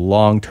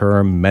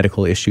long-term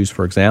medical issues,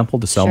 for example,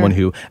 to someone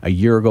who a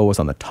year ago was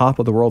on the top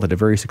of the world, had a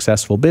very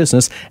successful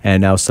business,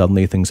 and now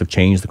suddenly things have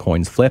changed, the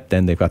coin's flipped,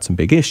 and they've got some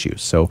big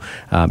issues. So,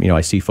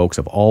 I see folks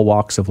of all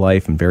walks of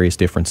life in various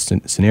different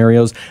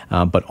scenarios,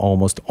 but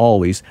almost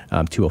always,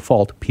 to a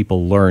fault,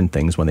 people learn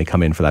things when they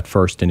come in for that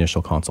first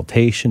initial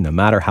consultation. No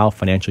matter how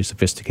financially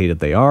sophisticated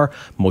they are,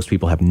 most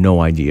people have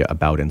no idea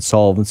about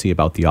insolvency,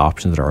 about the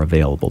options that are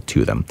available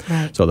to them.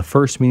 Right. So the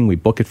first meeting, we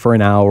book it for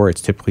an hour.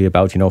 It's typically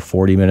about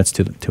 40 minutes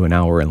to an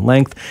hour in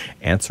length.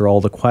 Answer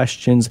all the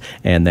questions,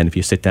 and then if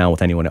you sit down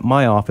with anyone at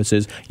my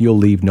offices, you'll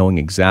leave knowing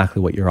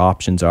exactly what your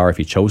options are. If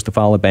you chose to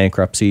file a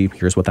bankruptcy,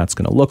 here's what that's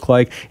going to look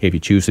like. If you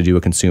choose to do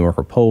a consumer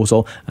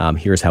proposal,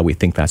 here's how we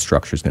think that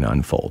structure is going to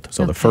unfold.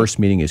 So the first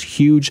meeting is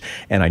huge,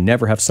 and I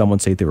never have someone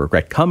say they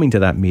regret coming to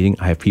that meeting.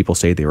 I have people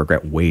say they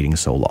regret waiting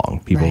so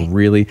long. People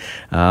really,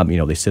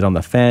 they sit on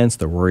the fence.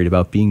 They're worried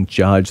about being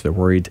judged. They're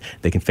worried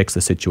they can fix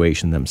the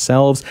situation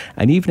themselves.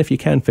 And even if you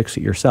can fix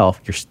it yourself,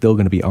 you're still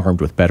going to be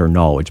armed with better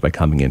knowledge by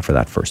coming in for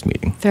that first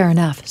meeting. Fair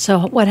enough.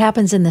 So what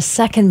happens in the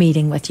second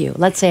meeting with you?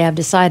 Let's say I've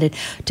decided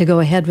to go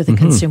ahead with a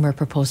consumer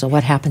proposal.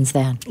 What happens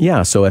then?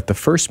 Yeah, so at the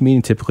first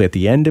meeting, typically at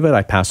the end of it,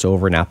 I pass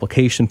over an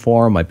application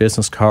form, my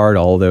business card,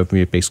 all the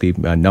basically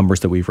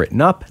numbers that we've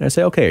written up. And I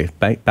say, okay,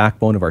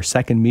 backbone of our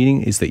second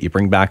meeting is that you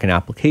bring back an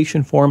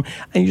application form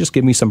and you just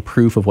give me some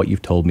proof of what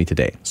you've told me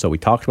today. So we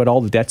talked about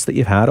all the debts that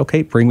you've had.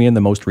 Okay, bring me in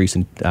the most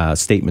recent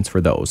statements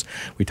for those.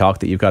 We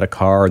talked that you've got a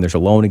car and there's a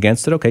loan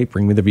against it. Okay,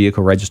 bring me the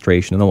vehicle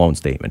registration and the loan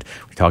statement.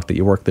 We talked that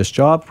you work this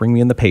job. Bring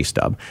me in the pay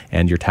stub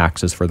and your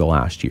taxes for the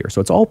last year.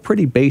 So it's all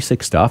pretty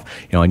basic stuff.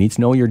 I need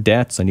to know your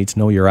debts. I need to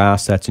know your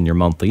assets and your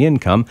monthly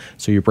income.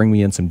 So you bring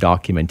me in some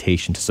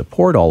documentation to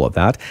support all of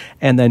that.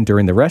 And then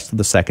during the rest of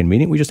the second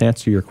meeting, we just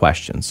answer your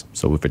questions.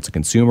 So if it's a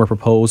consumer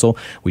proposal,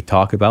 we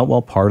talk about,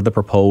 well, part of the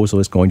proposal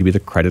is going to be the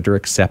creditor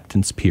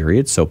acceptance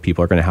period. So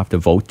people are going to have to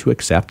vote to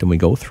accept, and we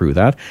go through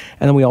that.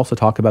 And then we also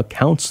talk about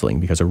counseling,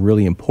 because a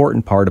really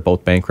important part of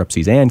both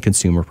bankruptcies and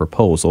consumer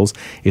proposals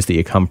is that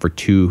you come for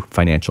 2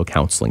 financial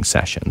counseling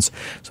sessions.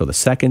 So the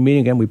second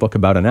meeting, again, we book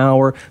about an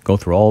hour, go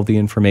through all of the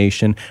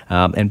information.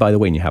 And by the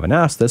way, and you haven't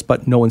asked this,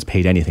 but no one's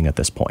paid anything at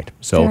this point.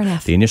 So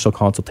the initial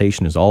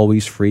consultation is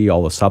always free.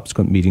 All the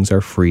subsequent meetings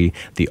are free.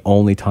 The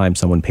only time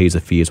someone pays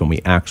a fee is when we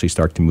actually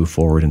start to move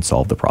forward and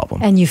solve the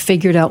problem. And you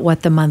figured out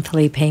what the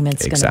monthly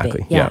payment's going to be.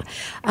 Exactly, yeah.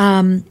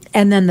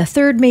 And then the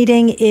third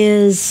meeting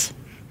is...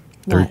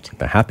 What?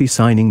 The happy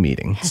signing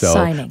meeting.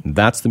 So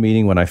that's the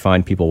meeting when I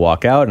find people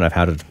walk out, and I've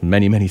had it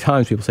many, many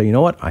times. People say, you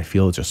know what? I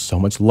feel just so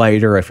much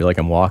lighter. I feel like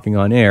I'm walking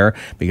on air,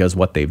 because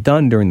what they've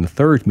done during the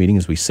third meeting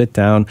is we sit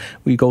down,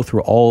 we go through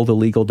all the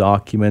legal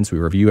documents, we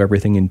review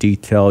everything in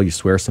detail, you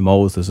swear some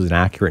oaths, this is an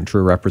accurate and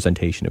true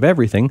representation of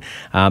everything,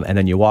 and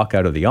then you walk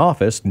out of the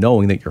office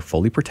knowing that you're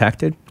fully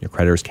protected, your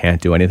creditors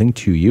can't do anything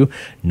to you,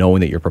 knowing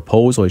that your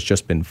proposal has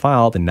just been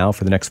filed, and now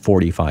for the next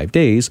 45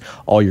 days,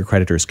 all your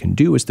creditors can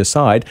do is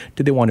decide,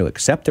 do they want to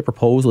accept a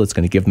proposal that's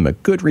going to give them a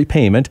good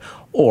repayment,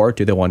 or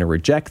do they want to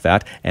reject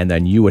that? And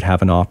then you would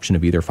have an option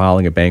of either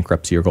filing a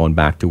bankruptcy or going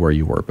back to where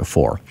you were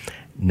before.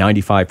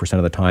 95%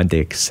 of the time, they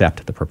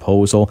accept the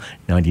proposal.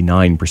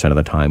 99% of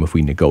the time, if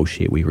we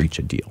negotiate, we reach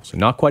a deal. So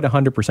not quite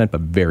 100%,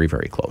 but very,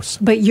 very close.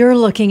 But you're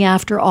looking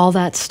after all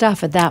that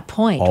stuff at that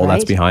point, all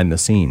that's behind the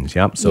scenes,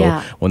 yep.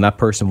 So when that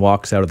person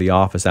walks out of the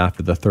office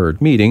after the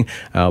third meeting,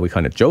 we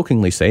kind of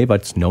jokingly say,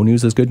 but no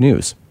news is good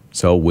news.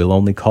 So we'll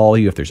only call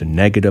you if there's a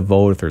negative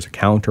vote, if there's a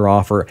counter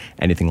offer,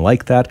 anything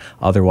like that.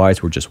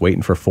 Otherwise, we're just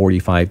waiting for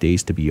 45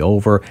 days to be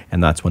over,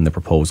 and that's when the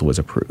proposal is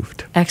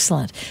approved.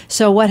 Excellent.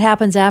 So what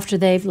happens after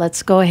they've,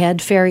 let's go ahead,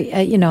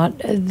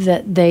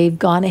 that they've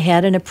gone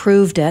ahead and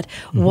approved it,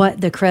 what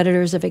the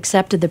creditors have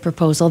accepted the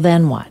proposal,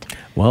 then what?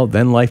 Well,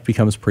 then life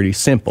becomes pretty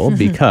simple,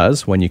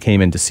 because when you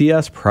came in to see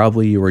us,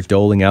 probably you were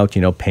doling out,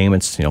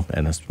 payments,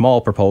 and a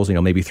small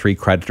proposal, maybe 3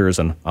 creditors,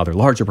 and other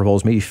larger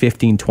proposals, maybe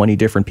 15, 20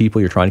 different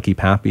people you're trying to keep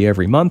happy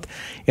every month.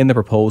 In the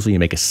proposal, you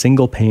make a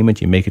single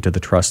payment, you make it to the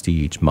trustee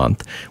each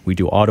month. We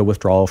do auto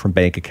withdrawal from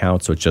bank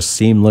accounts, so it's just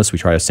seamless. We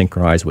try to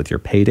synchronize with your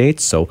pay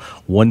dates. So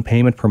 1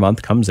 payment per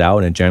month comes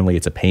out, and generally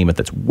it's a payment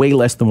that's way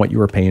less than what you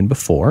were paying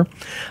before.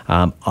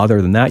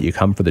 Other than that, you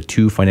come for the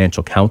 2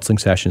 financial counseling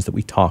sessions that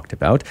we talked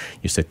about.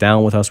 You sit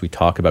down with us, we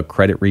talk about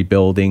credit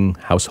rebuilding,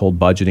 household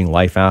budgeting,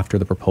 life after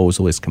the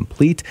proposal is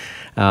complete,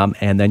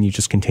 and then you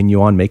just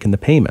continue on making the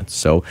payments.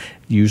 So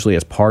usually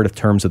as part of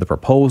terms of the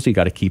proposal, you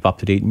got to keep up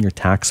to date in your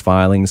tax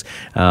filings,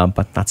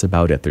 but that's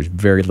about it. There's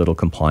very little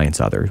compliance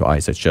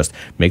otherwise. It's just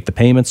make the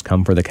payments,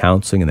 come for the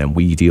counseling, and then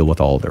we deal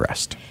with all the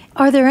rest.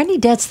 Are there any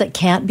debts that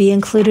can't be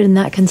included in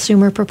that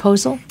consumer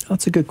proposal?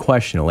 That's a good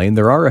question, Elaine.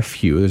 There are a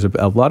few. There's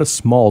a lot of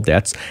small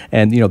debts,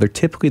 and they're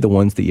typically the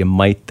ones that you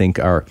might think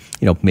are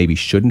maybe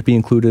shouldn't be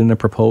included in a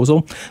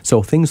proposal.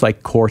 So things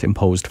like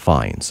court-imposed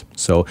fines.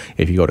 So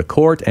if you go to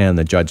court and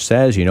the judge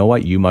says, you know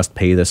what, you must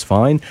pay this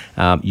fine,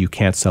 you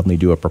can't suddenly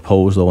do a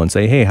proposal and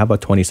say, hey, how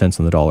about 20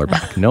 cents on the dollar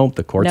back? No,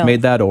 the court's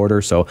made that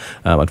order, so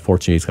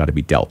unfortunately it's got to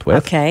be dealt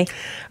with. Okay.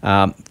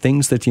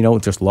 Things that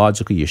just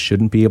logically you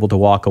shouldn't be able to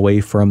walk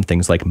away from.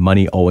 Things like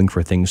money owing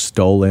for things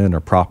stolen or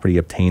property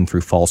obtained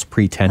through false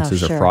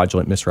pretenses or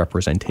fraudulent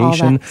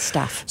misrepresentation. All that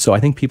stuff. So I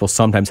think people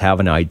sometimes have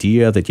an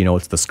idea that,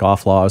 it's the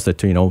scofflaws that,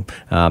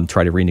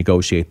 try to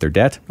renegotiate their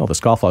debt. No, the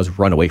scofflaws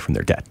run away from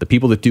their debt. The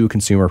people that do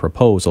consumer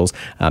proposals,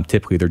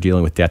 typically they're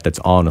dealing with debt that's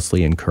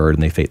honestly incurred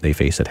and they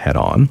face it head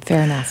on.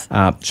 Fair enough.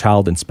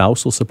 Child and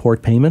spousal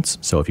support payments.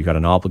 So if you've got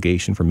an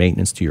obligation for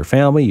maintenance to your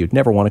family, you'd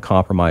never want to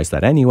compromise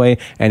that anyway.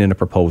 And in a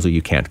proposal,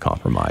 you can't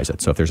compromise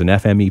it. So if there's an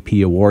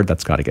FMEP award,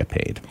 that's got to get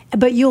paid.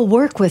 But you'll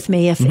work with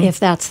me if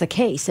that's the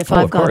case. If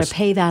I've got to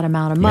pay that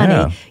amount of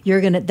money,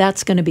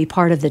 that's going to be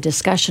part of the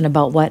discussion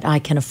about what I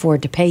can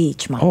afford to pay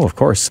each month. Oh, of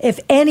course. If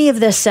any of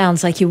this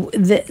sounds like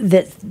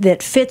that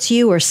fits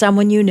you or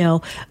someone you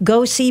know,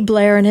 go see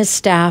Blair and his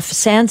staff,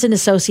 Sands and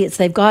Associates.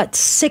 They've got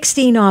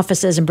 16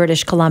 offices in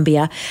British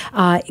Columbia.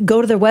 Go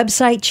to their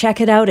website,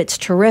 check it out. It's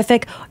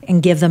terrific,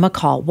 and give them a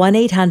call,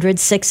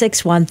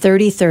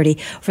 1-800-661-3030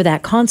 for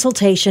that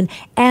consultation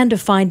and to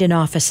find an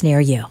office near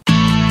you.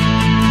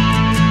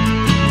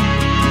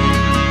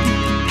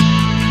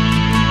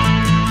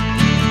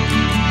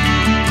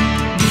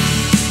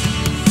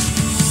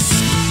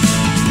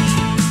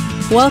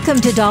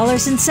 Welcome to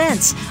Dollars and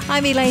Cents.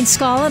 I'm Elaine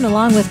Scollin,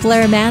 along with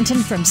Blair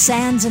Manton from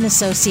Sands and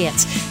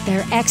Associates.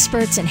 They're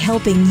experts in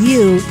helping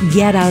you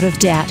get out of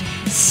debt.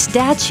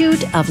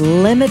 Statute of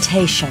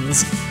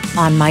limitations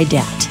on my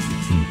debt.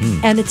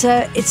 Mm-hmm. And it's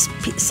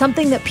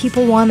something that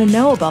people want to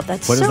know about.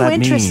 That's what so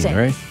interesting.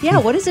 Mean, right? Yeah,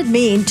 what does it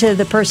mean to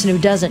the person who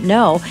doesn't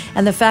know?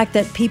 And the fact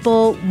that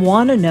people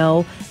want to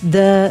know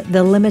the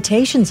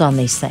limitations on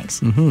these things.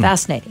 Mm-hmm.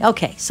 Fascinating.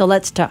 Okay, so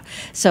let's talk.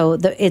 So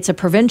it's a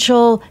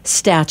provincial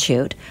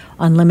statute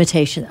on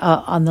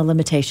the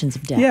limitations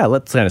of debt. Yeah,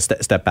 let's kind of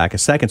step back a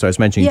second. So I was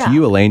mentioning to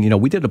you, Elaine,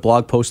 we did a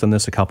blog post on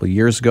this a couple of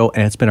years ago,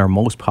 and it's been our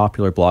most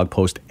popular blog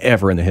post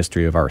ever in the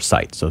history of our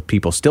site. So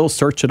people still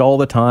search it all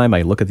the time.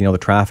 I look at the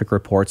traffic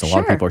reports. A lot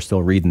of people are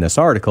still reading this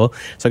article.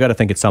 So I got to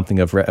think it's something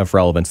of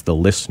relevance to the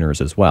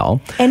listeners as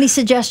well. Any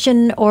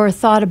suggestion or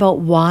thought about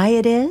why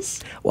it is?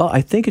 Well,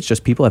 I think it's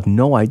just people have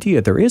no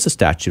idea there is a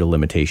statute of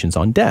limitations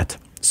on debt.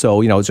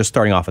 So, just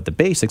starting off at the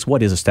basics,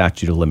 what is a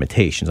statute of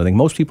limitations? I think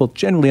most people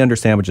generally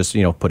understand with just,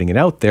 putting it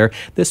out there.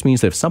 This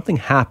means that if something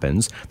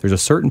happens, there's a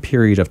certain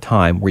period of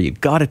time where you've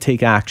got to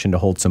take action to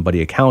hold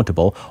somebody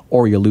accountable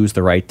or you lose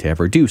the right to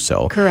ever do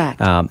so. Correct.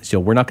 So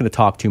we're not going to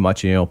talk too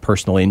much,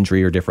 personal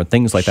injury or different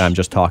things like that. I'm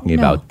just talking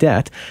about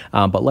debt.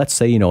 But let's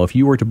say, if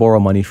you were to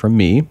borrow money from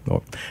me,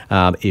 or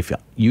if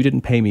you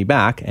didn't pay me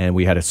back and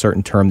we had a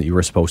certain term that you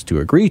were supposed to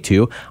agree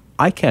to,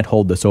 I can't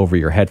hold this over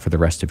your head for the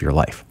rest of your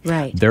life.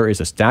 Right. There is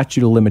a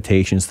statute of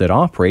limitations that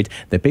operate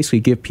that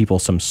basically give people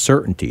some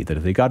certainty that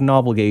if they got an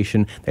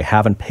obligation, they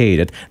haven't paid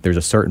it, there's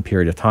a certain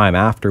period of time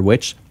after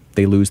which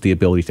they lose the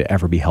ability to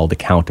ever be held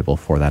accountable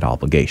for that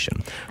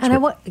obligation. And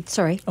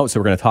so so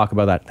we're going to talk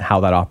about that, how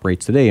that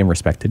operates today in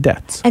respect to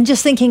debts. And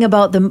just thinking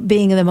about them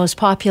being the most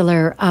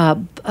popular,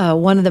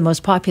 one of the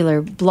most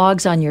popular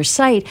blogs on your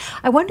site,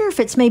 I wonder if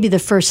it's maybe the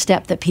first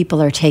step that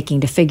people are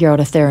taking to figure out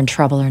if they're in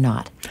trouble or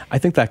not. I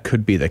think that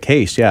could be the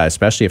case, yeah,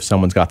 especially if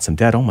someone's got some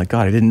debt. Oh my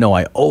God, I didn't know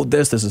I owed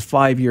this. This is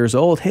 5 years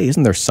old. Hey,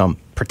 isn't there some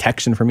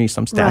protection for me,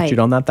 some statute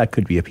on that? That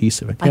could be a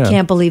piece of it. Yeah. I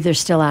can't believe they're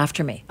still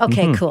after me.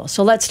 Okay, cool.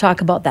 So let's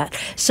talk about that.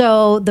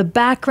 So the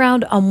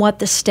background on what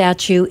the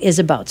statute is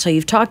about. So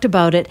you've talked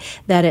about it,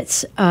 that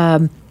it's...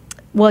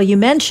 you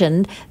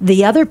mentioned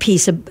the other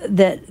piece of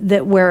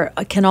that where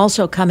it can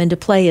also come into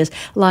play is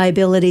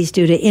liabilities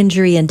due to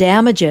injury and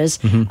damages.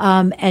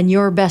 And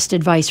your best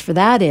advice for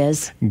that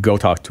is? Go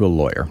talk to a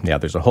lawyer. Yeah,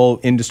 there's a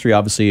whole industry,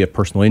 obviously, of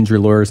personal injury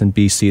lawyers in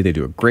BC. They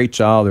do a great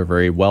job. They're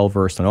very well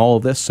versed on all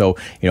of this. So,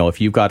 if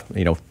you've got,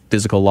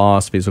 physical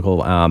loss,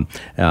 physical,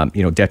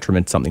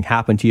 detriment, something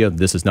happened to you,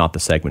 this is not the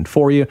segment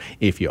for you.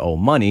 If you owe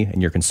money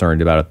and you're concerned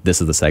about it,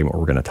 this is the segment where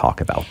we're going to talk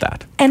about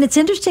that. And it's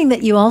interesting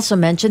that you also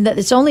mentioned that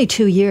it's only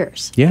 2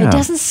 years. Yeah. It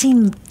doesn't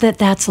seem that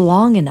that's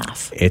long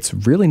enough. It's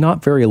really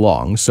not very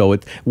long. So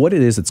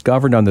it's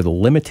governed under the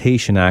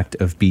Limitation Act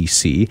of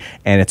BC,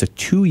 and it's a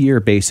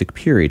 2-year basic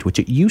period, which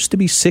it used to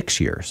be 6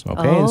 years.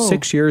 Okay, in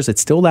 6 years, it's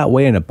still that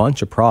way in a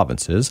bunch of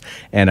provinces.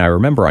 And I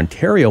remember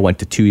Ontario went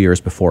to 2 years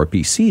before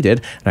BC did,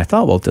 and I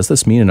thought, well, does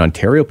this mean in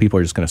Ontario people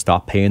are just going to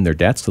stop paying their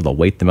debts so they'll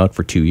wait them out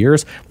for 2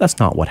 years? That's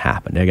not what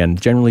happened. Again,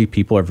 generally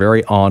people are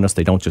very honest.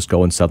 They don't just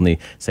go and suddenly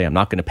say, I'm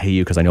not going to pay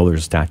you because I know there's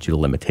a statute of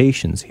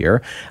limitations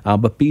here.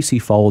 But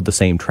BC followed the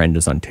same trend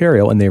as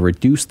Ontario, and they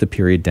reduced the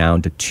period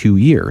down to 2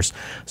 years.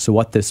 So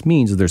what this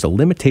means is there's a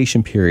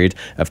limitation period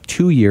of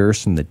 2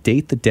 years from the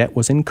date the debt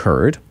was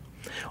incurred,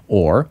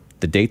 or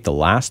the date the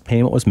last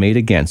payment was made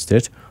against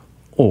it,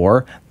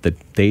 or the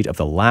date of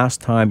the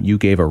last time you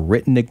gave a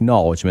written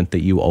acknowledgement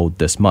that you owed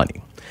this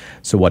money.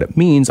 So what it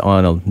means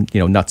on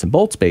a nuts and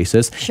bolts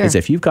basis is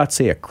if you've got,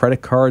 say, a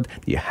credit card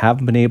that you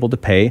haven't been able to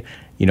pay,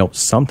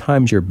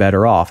 sometimes you're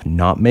better off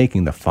not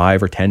making the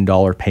 $5 or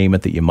 $10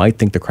 payment that you might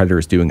think the creditor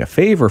is doing a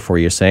favor for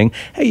you, saying,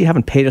 hey, you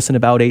haven't paid us in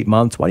about 8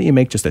 months. Why don't you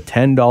make just a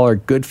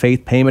 $10 good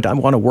faith payment? I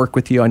want to work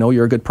with you. I know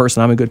you're a good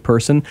person. I'm a good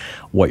person.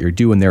 What you're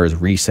doing there is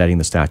resetting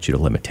the statute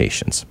of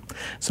limitations.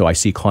 So I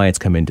see clients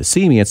come in to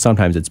see me, and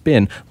sometimes it's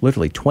been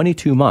literally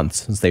 22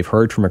 months since they've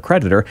heard from a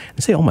creditor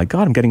and say, oh my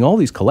God, I'm getting all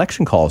these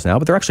collection calls now,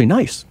 but they're actually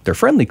nice. They're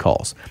friendly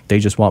calls. They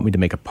just want me to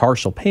make a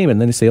partial payment,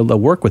 and then they say, they'll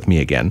work with me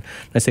again.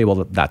 And I say,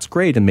 well, that's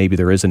great, and maybe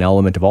there is an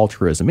element of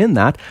altruism in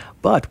that,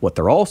 but what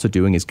they're also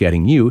doing is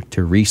getting you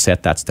to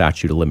reset that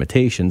statute of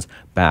limitations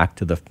back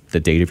to the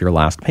date of your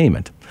last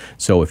payment.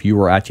 So if you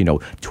were at,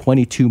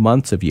 22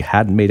 months, if you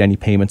hadn't made any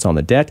payments on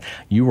the debt,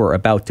 you were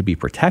about to be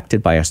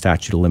protected by a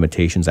statute of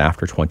limitations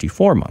after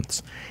 24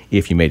 months.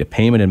 If you made a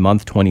payment in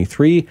month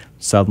 23,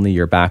 suddenly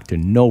you're back to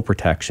no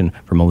protection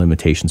from a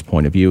limitations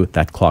point of view.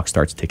 That clock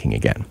starts ticking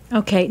again.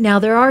 Okay. Now,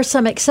 there are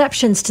some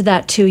exceptions to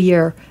that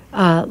 2-year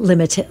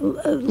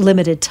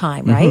limited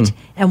time, right?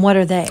 Mm-hmm. And what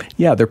are they?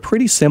 Yeah, they're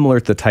pretty similar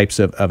to the types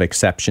of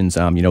exceptions,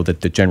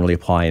 that generally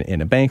apply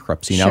in a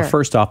bankruptcy. Sure. Now,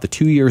 first off, the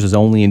 2 years is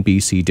only in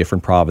BC.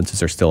 Different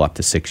provinces are still up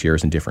to 6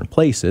 years in different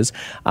places.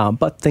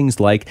 But things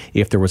like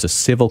if there was a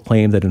civil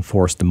claim that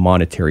enforced a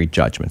monetary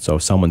judgment. So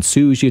if someone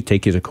sues you,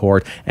 take you to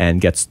court,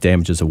 and gets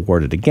damages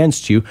awarded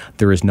against you,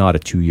 there is not a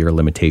 2-year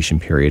limitation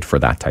period for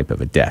that type of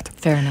a debt.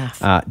 Fair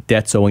enough.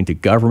 Debts owing to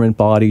government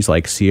bodies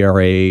like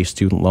CRA,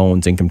 student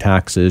loans, income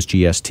taxes,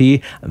 GST,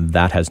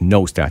 that has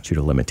no statute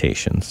of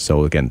limitations.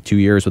 So again, 2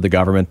 years with the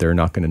government, they're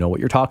not going to know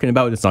what you're talking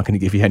about. It's not going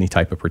to give you any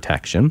type of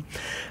protection.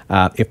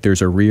 If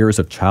there's arrears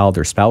of child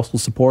or spousal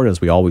support, as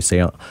we always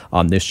say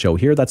on this show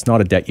here, that's not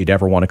a debt you'd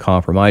ever want to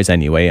compromise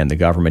anyway, and the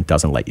government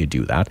doesn't let you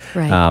do that.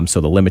 Right. So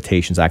the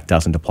Limitations Act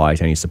doesn't apply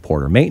to any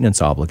support or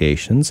maintenance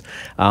obligations,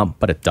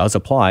 but it does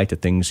apply to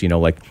things,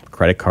 like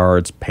credit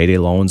cards, payday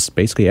loans,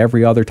 basically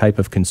every other type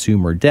of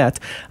consumer debt.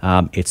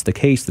 It's the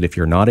case that if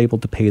you're not able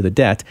to pay the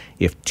debt,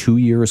 if 2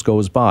 years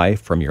goes by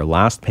from your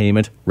last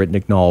payment, written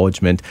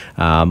acknowledgement,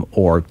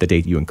 or the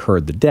date you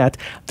incurred the debt,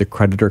 the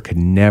creditor could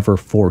never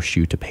force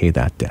you to pay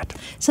that debt.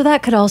 So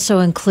that could also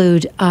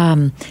include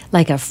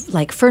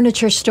like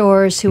furniture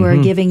stores who are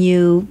giving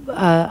you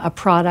a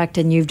product,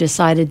 and you've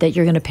decided that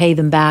you're going to pay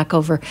them back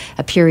over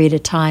a period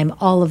of time.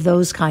 All of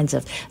those kinds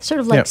of sort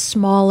of like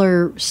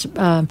smaller,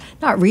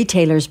 not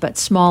retailers, but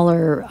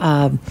smaller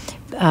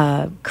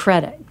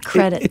credit.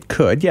 It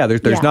could, yeah.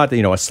 There's not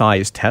a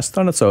size test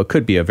on it, so it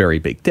could be a very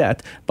big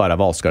debt. But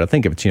I've also got to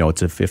think of it.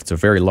 If it's a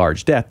very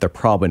large debt, they're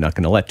probably not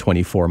going to let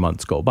 24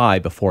 months go by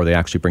before they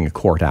actually bring a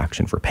court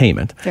action for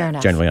payment. Fair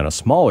enough. Generally, on a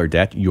smaller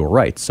debt, you're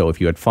right. So if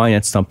you had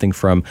financed something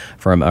from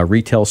a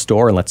retail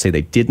store, and let's say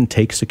they didn't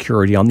take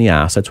security on the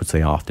assets, which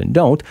they often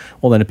don't,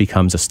 well, then it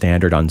becomes a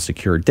standard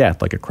unsecured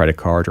debt, like a credit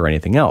card or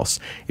anything else.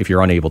 If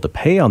you're unable to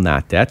pay on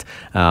that debt,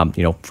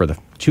 for the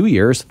 2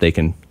 years, they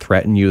can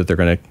threaten you that they're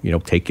going to,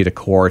 take you to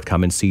court,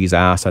 come and seize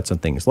assets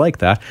and things like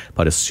that.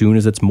 But as soon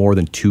as it's more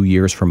than 2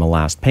 years from a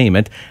last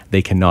payment,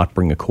 they cannot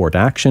bring a court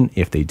action.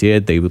 If they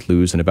did, they would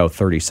lose in about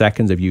 30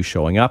 seconds of you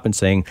showing up and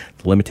saying,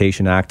 the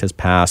Limitation Act has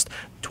passed,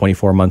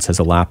 24 months has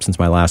elapsed since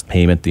my last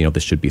payment,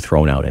 this should be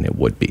thrown out, and it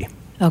would be.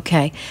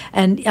 Okay.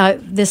 And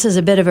this is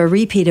a bit of a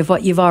repeat of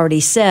what you've already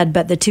said,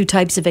 but the two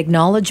types of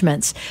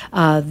acknowledgments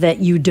that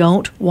you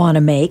don't want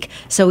to make.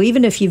 So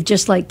even if you've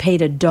just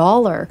paid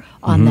 $1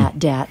 on that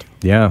debt.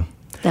 Yeah.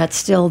 That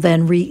still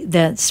then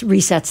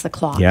resets the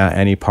clock. Yeah,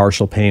 any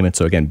partial payment.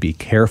 So again, be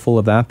careful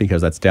of that,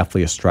 because that's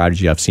definitely a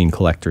strategy I've seen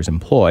collectors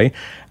employ.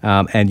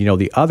 And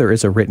the other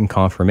is a written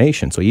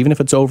confirmation. So even if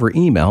it's over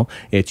email,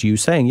 it's you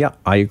saying, yeah,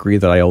 I agree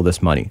that I owe this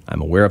money.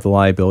 I'm aware of the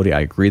liability. I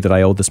agree that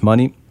I owe this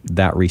money.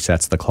 That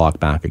resets the clock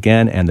back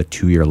again, and the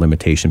 2-year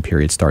limitation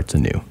period starts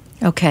anew.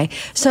 Okay,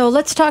 so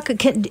let's talk.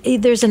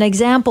 There's an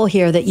example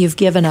here that you've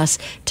given us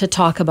to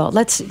talk about.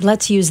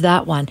 Let's use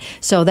that one.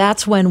 So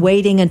that's when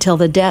waiting until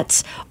the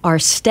debts are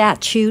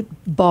statute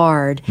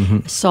barred,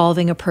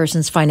 solving a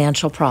person's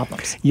financial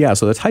problems. Yeah,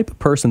 so the type of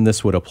person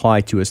this would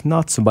apply to is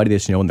not somebody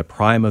that's in the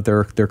prime of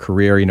their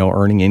career,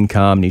 earning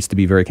income, needs to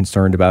be very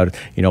concerned about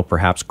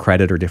perhaps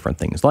credit or different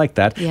things like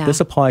that. Yeah. This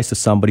applies to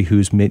somebody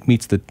who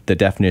meets the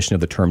definition of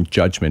the term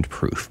judgment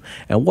proof,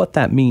 and what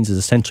that means is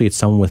essentially it's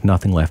someone with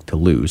nothing left to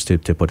lose. To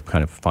put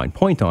kind of fine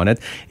point on it,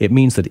 it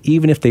means that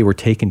even if they were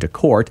taken to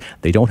court,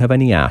 they don't have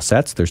any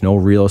assets. There's no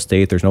real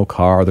estate. There's no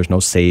car. There's no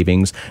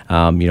savings.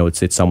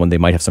 It's someone, they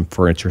might have some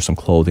furniture, some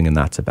clothing, and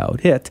that's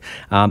about it.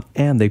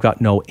 And they've got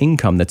no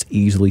income that's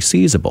easily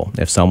seizable.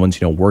 If someone's,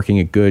 working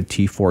a good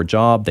T4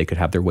 job, they could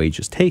have their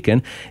wages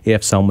taken.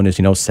 If someone is,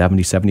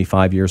 70,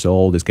 75 years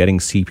old, is getting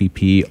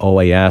CPP,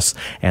 OAS,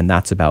 and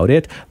that's about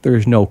it,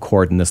 there's no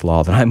court in this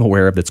law that I'm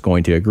aware of that's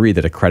going to agree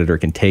that a creditor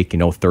can take,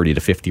 30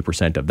 to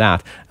 50% of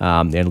that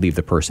and leave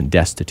the person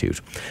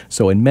destitute.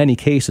 So in many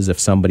cases, if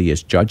somebody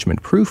is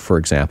judgment proof, for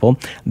example,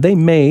 they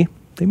may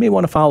they may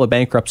want to file a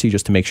bankruptcy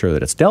just to make sure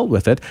that it's dealt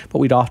with it, but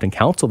we'd often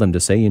counsel them to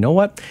say, you know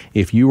what,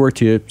 if you were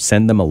to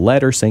send them a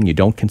letter saying you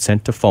don't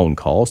consent to phone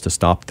calls to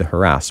stop the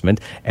harassment,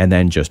 and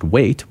then just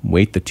wait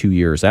the 2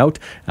 years out,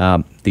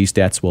 these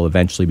debts will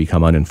eventually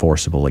become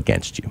unenforceable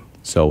against you.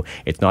 So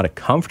it's not a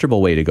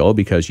comfortable way to go,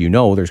 because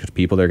there's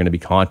people that are going to be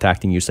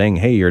contacting you saying,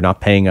 hey, you're not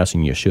paying us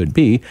and you should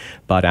be.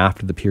 But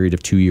after the period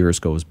of 2 years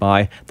goes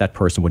by, that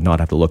person would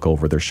not have to look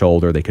over their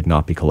shoulder. They could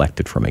not be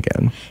collected from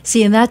again.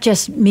 See, and that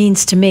just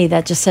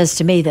says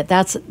to me that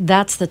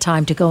that's the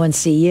time to go and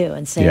see you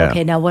and say,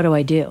 okay, now what do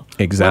I do?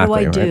 Exactly.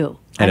 What do I do?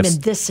 Right? I'm in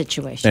this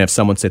situation. And if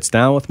someone sits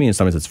down with me, and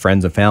sometimes it's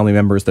friends and family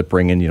members that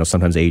bring in,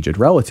 sometimes aged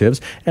relatives,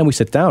 and we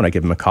sit down, I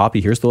give them a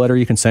copy. Here's the letter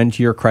you can send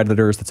to your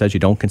creditors that says you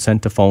don't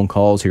consent to phone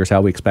calls. Here's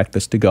how we expect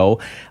this to go.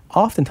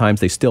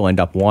 Oftentimes, they still end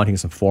up wanting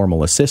some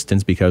formal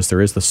assistance, because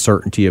there is the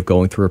certainty of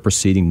going through a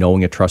proceeding,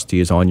 knowing a trustee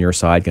is on your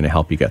side, going to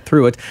help you get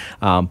through it.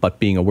 But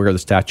being aware of the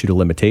statute of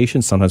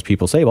limitations, sometimes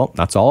people say, well,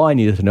 that's all I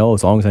needed to know.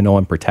 As long as I know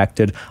I'm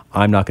protected,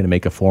 I'm not going to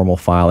make a formal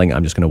filing.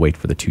 I'm just going to wait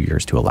for the 2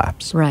 years to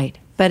elapse. Right.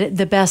 But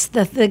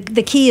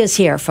the key is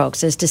here,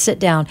 folks, is to sit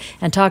down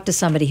and talk to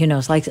somebody who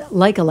knows, like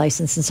a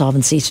licensed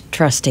insolvency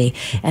trustee,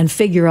 and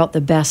figure out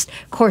the best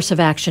course of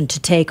action to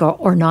take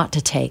or not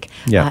to take,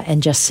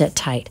 and just sit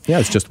tight. Yeah,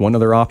 it's just one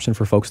other option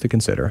for folks to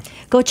consider.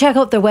 Go check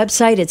out their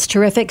website. It's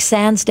terrific,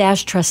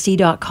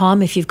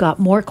 sands-trustee.com, if you've got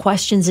more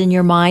questions in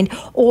your mind,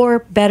 or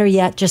better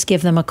yet, just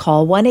give them a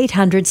call,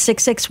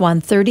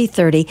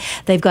 1-800-661-3030.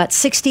 They've got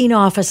 16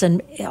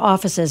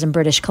 offices in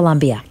British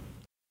Columbia.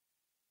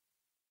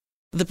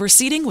 The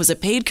proceeding was a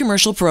paid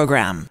commercial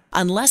program.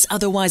 Unless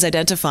otherwise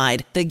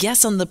identified, the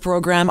guests on the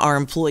program are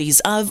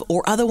employees of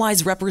or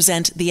otherwise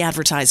represent the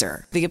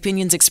advertiser. The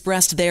opinions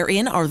expressed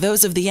therein are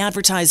those of the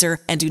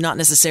advertiser and do not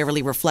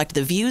necessarily reflect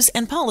the views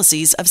and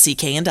policies of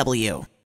CK&W.